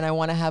tomorrow and I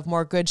want to have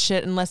more good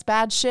shit and less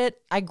bad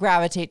shit, I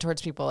gravitate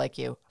towards people like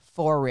you,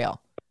 for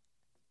real.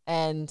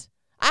 And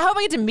I hope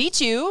I get to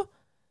meet you.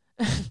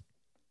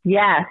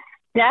 Yes,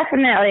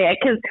 definitely.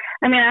 Because,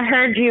 I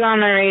heard you on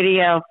the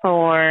radio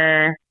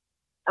for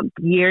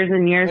years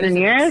and years and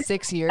years.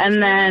 6 years.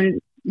 And then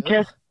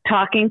just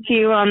talking to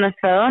you on the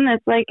phone,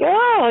 it's like,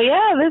 oh,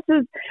 yeah,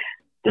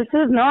 this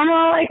is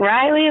normal, like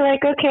Riley,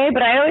 like, okay.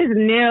 But I always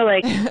knew,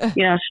 like,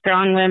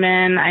 strong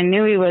women. I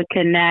knew we would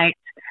connect.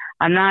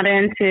 I'm not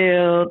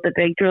into the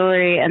big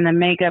jewelry and the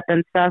makeup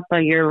and stuff,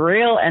 but you're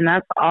real, and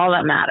that's all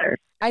that matters.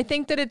 I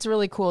think that it's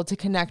really cool to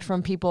connect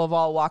from people of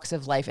all walks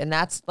of life. And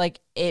that's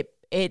like that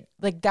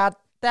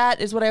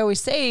is what I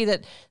always say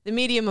that the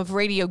medium of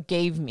radio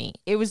gave me.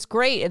 It was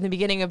great in the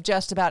beginning of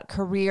just about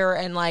career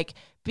and like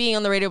being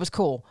on the radio was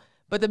cool.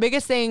 But the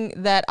biggest thing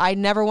that I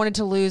never wanted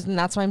to lose, and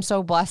that's why I'm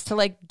so blessed to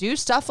like do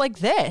stuff like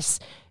this,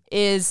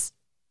 is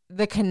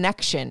the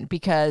connection,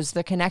 because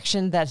the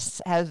connection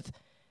that have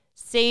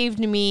saved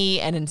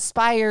me and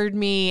inspired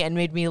me and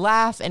made me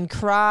laugh and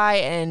cry,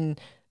 and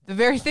the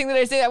very thing that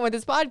I say that with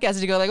this podcast is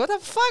to go like, what the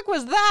fuck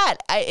was that?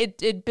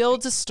 It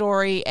builds a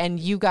story, and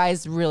you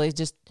guys really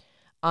just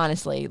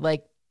honestly,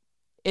 like,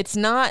 it's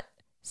not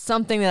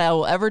something that I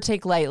will ever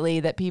take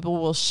lightly, that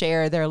people will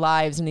share their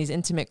lives in these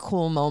intimate,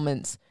 cool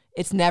moments.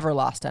 It's never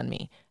lost on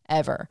me,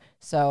 ever.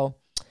 So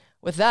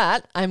with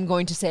that, I'm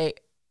going to say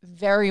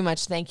very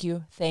much thank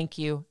you. Thank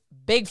you.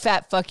 Big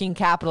fat fucking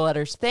capital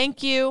letters.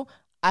 Thank you.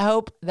 I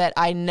hope that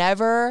I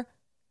never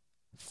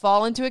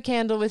fall into a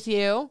candle with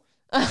you.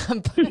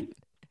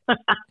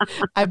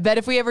 I bet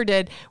if we ever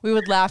did, we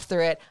would laugh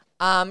through it.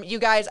 You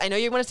guys, I know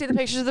you want to see the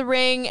pictures of the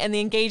ring and the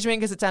engagement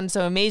because it sounds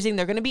so amazing.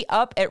 They're going to be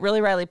up at Really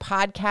Riley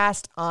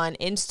Podcast on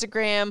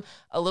Instagram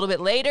a little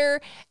bit later.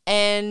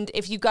 And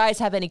if you guys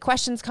have any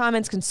questions,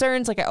 comments,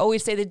 concerns, like I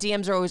always say, the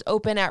DMs are always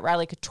open at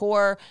Riley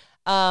Couture.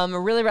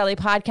 Really Riley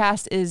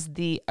Podcast is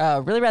the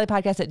Really Riley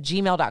Podcast at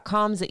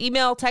gmail.com is the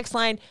email, text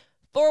line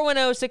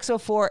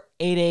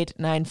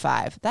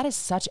 410-604-8895. That is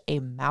such a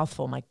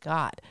mouthful. My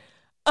God.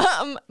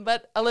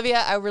 But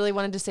Olivia, I really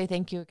wanted to say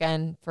thank you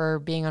again for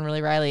being on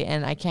Really Riley,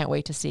 and I can't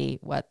wait to see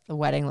what the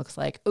wedding looks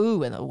like.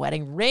 Ooh, and the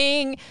wedding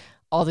ring,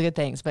 all the good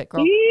things. But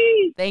girl,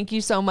 thank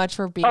you so much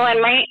for being.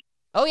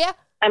 Oh, yeah.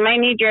 I might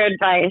need your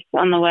advice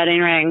on the wedding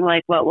ring,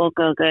 like what will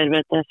go good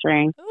with this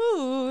ring.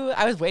 Ooh,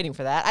 I was waiting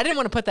for that. I didn't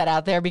want to put that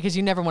out there because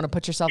you never want to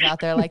put yourself out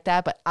there like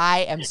that, but I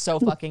am so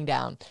fucking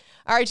down.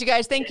 All right, you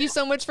guys, thank you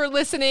so much for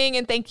listening,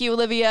 and thank you,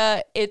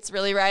 Olivia. It's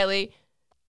Really Riley.